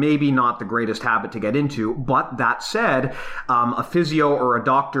maybe not the greatest habit to get into. But that said, a physio or a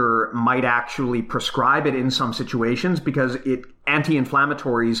doctor might actually prescribe it in some situations, because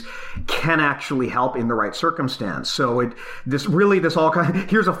anti-inflammatories can actually help in the right circumstance. So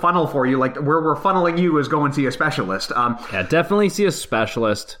here's a funnel for you. Where we're funneling you is go and see a specialist. Yeah, definitely see a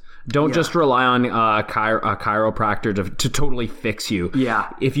specialist. Don't just rely on a chiropractor to totally fix you.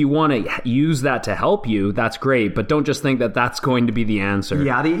 Yeah. If you want to use that to help you, that's great, but don't just think that that's going to be the answer.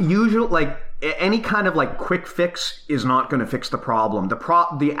 Yeah, the usual, any kind of quick fix is not going to fix the problem.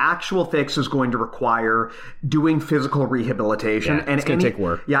 The actual fix is going to require doing physical rehabilitation. Yeah, it's going to take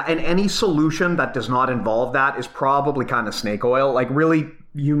work. Yeah, and any solution that does not involve that is probably kind of snake oil. Really,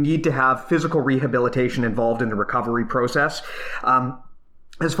 you need to have physical rehabilitation involved in the recovery process.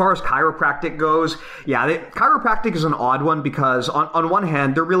 As far as chiropractic goes, chiropractic is an odd one, because on one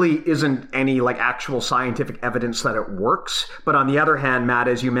hand, there really isn't any actual scientific evidence that it works. But on the other hand, Matt,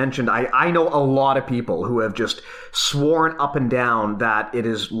 as you mentioned, I know a lot of people who have just sworn up and down that it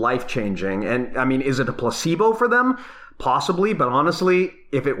is life-changing. And I mean, is it a placebo for them? Possibly, but honestly,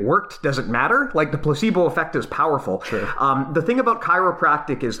 if it worked, does it matter? The placebo effect is powerful. Sure. The thing about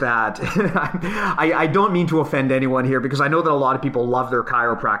chiropractic is that I don't mean to offend anyone here, because I know that a lot of people love their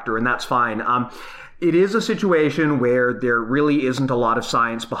chiropractor, and that's fine. It is a situation where there really isn't a lot of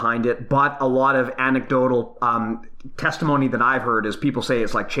science behind it, but a lot of anecdotal testimony that I've heard is people say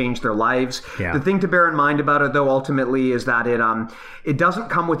it's like changed their lives. Yeah. The thing to bear in mind about it, though, ultimately is that it doesn't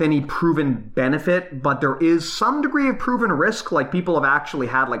come with any proven benefit, but there is some degree of proven risk. Like people have actually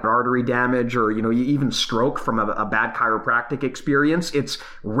had like artery damage or, even stroke from a bad chiropractic experience. It's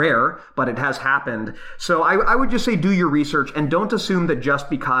rare, but it has happened. So I would just say do your research and don't assume that just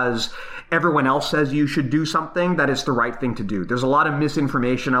because everyone else says you should do something, that it's the right thing to do. There's a lot of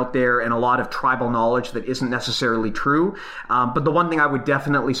misinformation out there and a lot of tribal knowledge that isn't necessarily true. But the one thing I would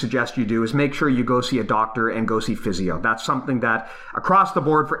definitely suggest you do is make sure you go see a doctor and go see physio. That's something that across the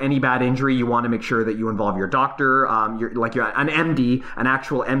board for any bad injury, you want to make sure that you involve your doctor, you're an MD, an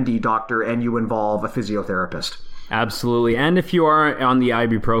actual MD doctor, and you involve a physiotherapist. Absolutely. And if you are on the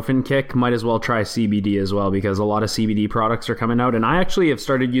ibuprofen kick, might as well try CBD as well, because a lot of CBD products are coming out. And I actually have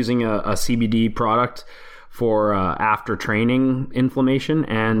started using a CBD product for after training inflammation,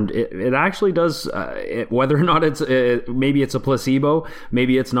 and it actually does, whether or not it's maybe it's a placebo,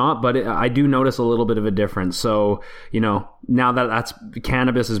 maybe it's not, but I do notice a little bit of a difference. So now that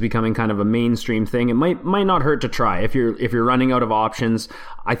cannabis is becoming kind of a mainstream thing, it might not hurt to try. If you're running out of options,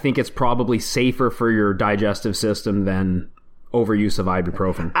 I think it's probably safer for your digestive system than overuse of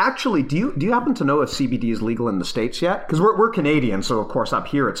ibuprofen. Actually, do you happen to know if CBD is legal in the States yet? Because we're Canadian, so of course up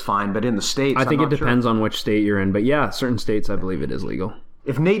here it's fine, but in the States, I think it depends on which state you're in. But yeah, certain states I believe it is legal.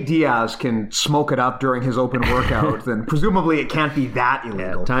 If Nate Diaz can smoke it up during his open workout, then presumably it can't be that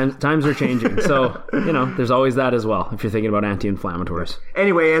illegal. Yeah, times are changing. So, there's always that as well if you're thinking about anti-inflammatories.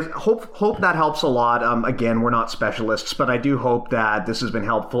 Anyway, hope that helps a lot. Again, we're not specialists, but I do hope that this has been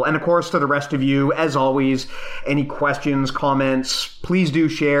helpful. And of course, to the rest of you, as always, any questions, comments, please do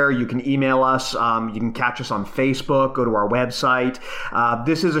share. You can email us. You can catch us on Facebook. Go to our website.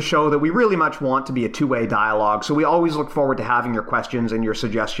 This is a show that we really much want to be a two-way dialogue. So we always look forward to having your questions and your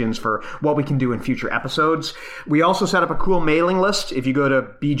suggestions for what we can do in future episodes. We also set up a cool mailing list. If you go to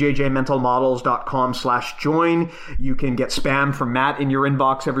bjjmentalmodels.com/join, you can get spam from Matt in your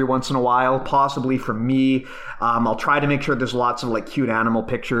inbox every once in a while, possibly from me. I'll try to make sure there's lots of like cute animal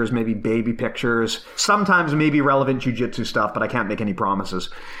pictures, maybe baby pictures, sometimes maybe relevant jiu-jitsu stuff, but I can't make any promises.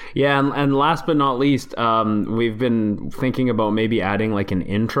 Yeah, and last but not least, we've been thinking about maybe adding like an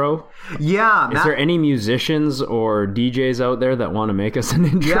intro. Yeah. Is there any musicians or DJs out there that want to make us an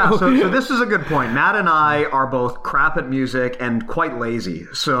intro? Yeah, so this is a good point. Matt and I are both crap at music and quite lazy.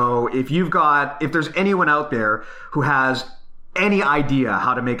 So if there's anyone out there who has any idea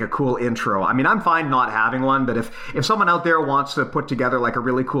how to make a cool intro, I mean, I'm fine not having one, but if someone out there wants to put together like a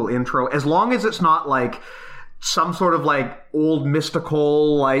really cool intro, as long as it's not like some sort of like old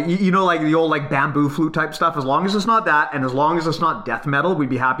mystical, like, like the old like bamboo flute type stuff, as long as it's not that, and as long as it's not death metal, we'd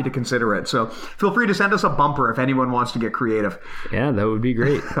be happy to consider it. So feel free to send us a bumper if anyone wants to get creative. Yeah, that would be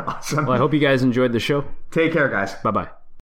great. Awesome. Well, I hope you guys enjoyed the show. Take care, guys. Bye-bye.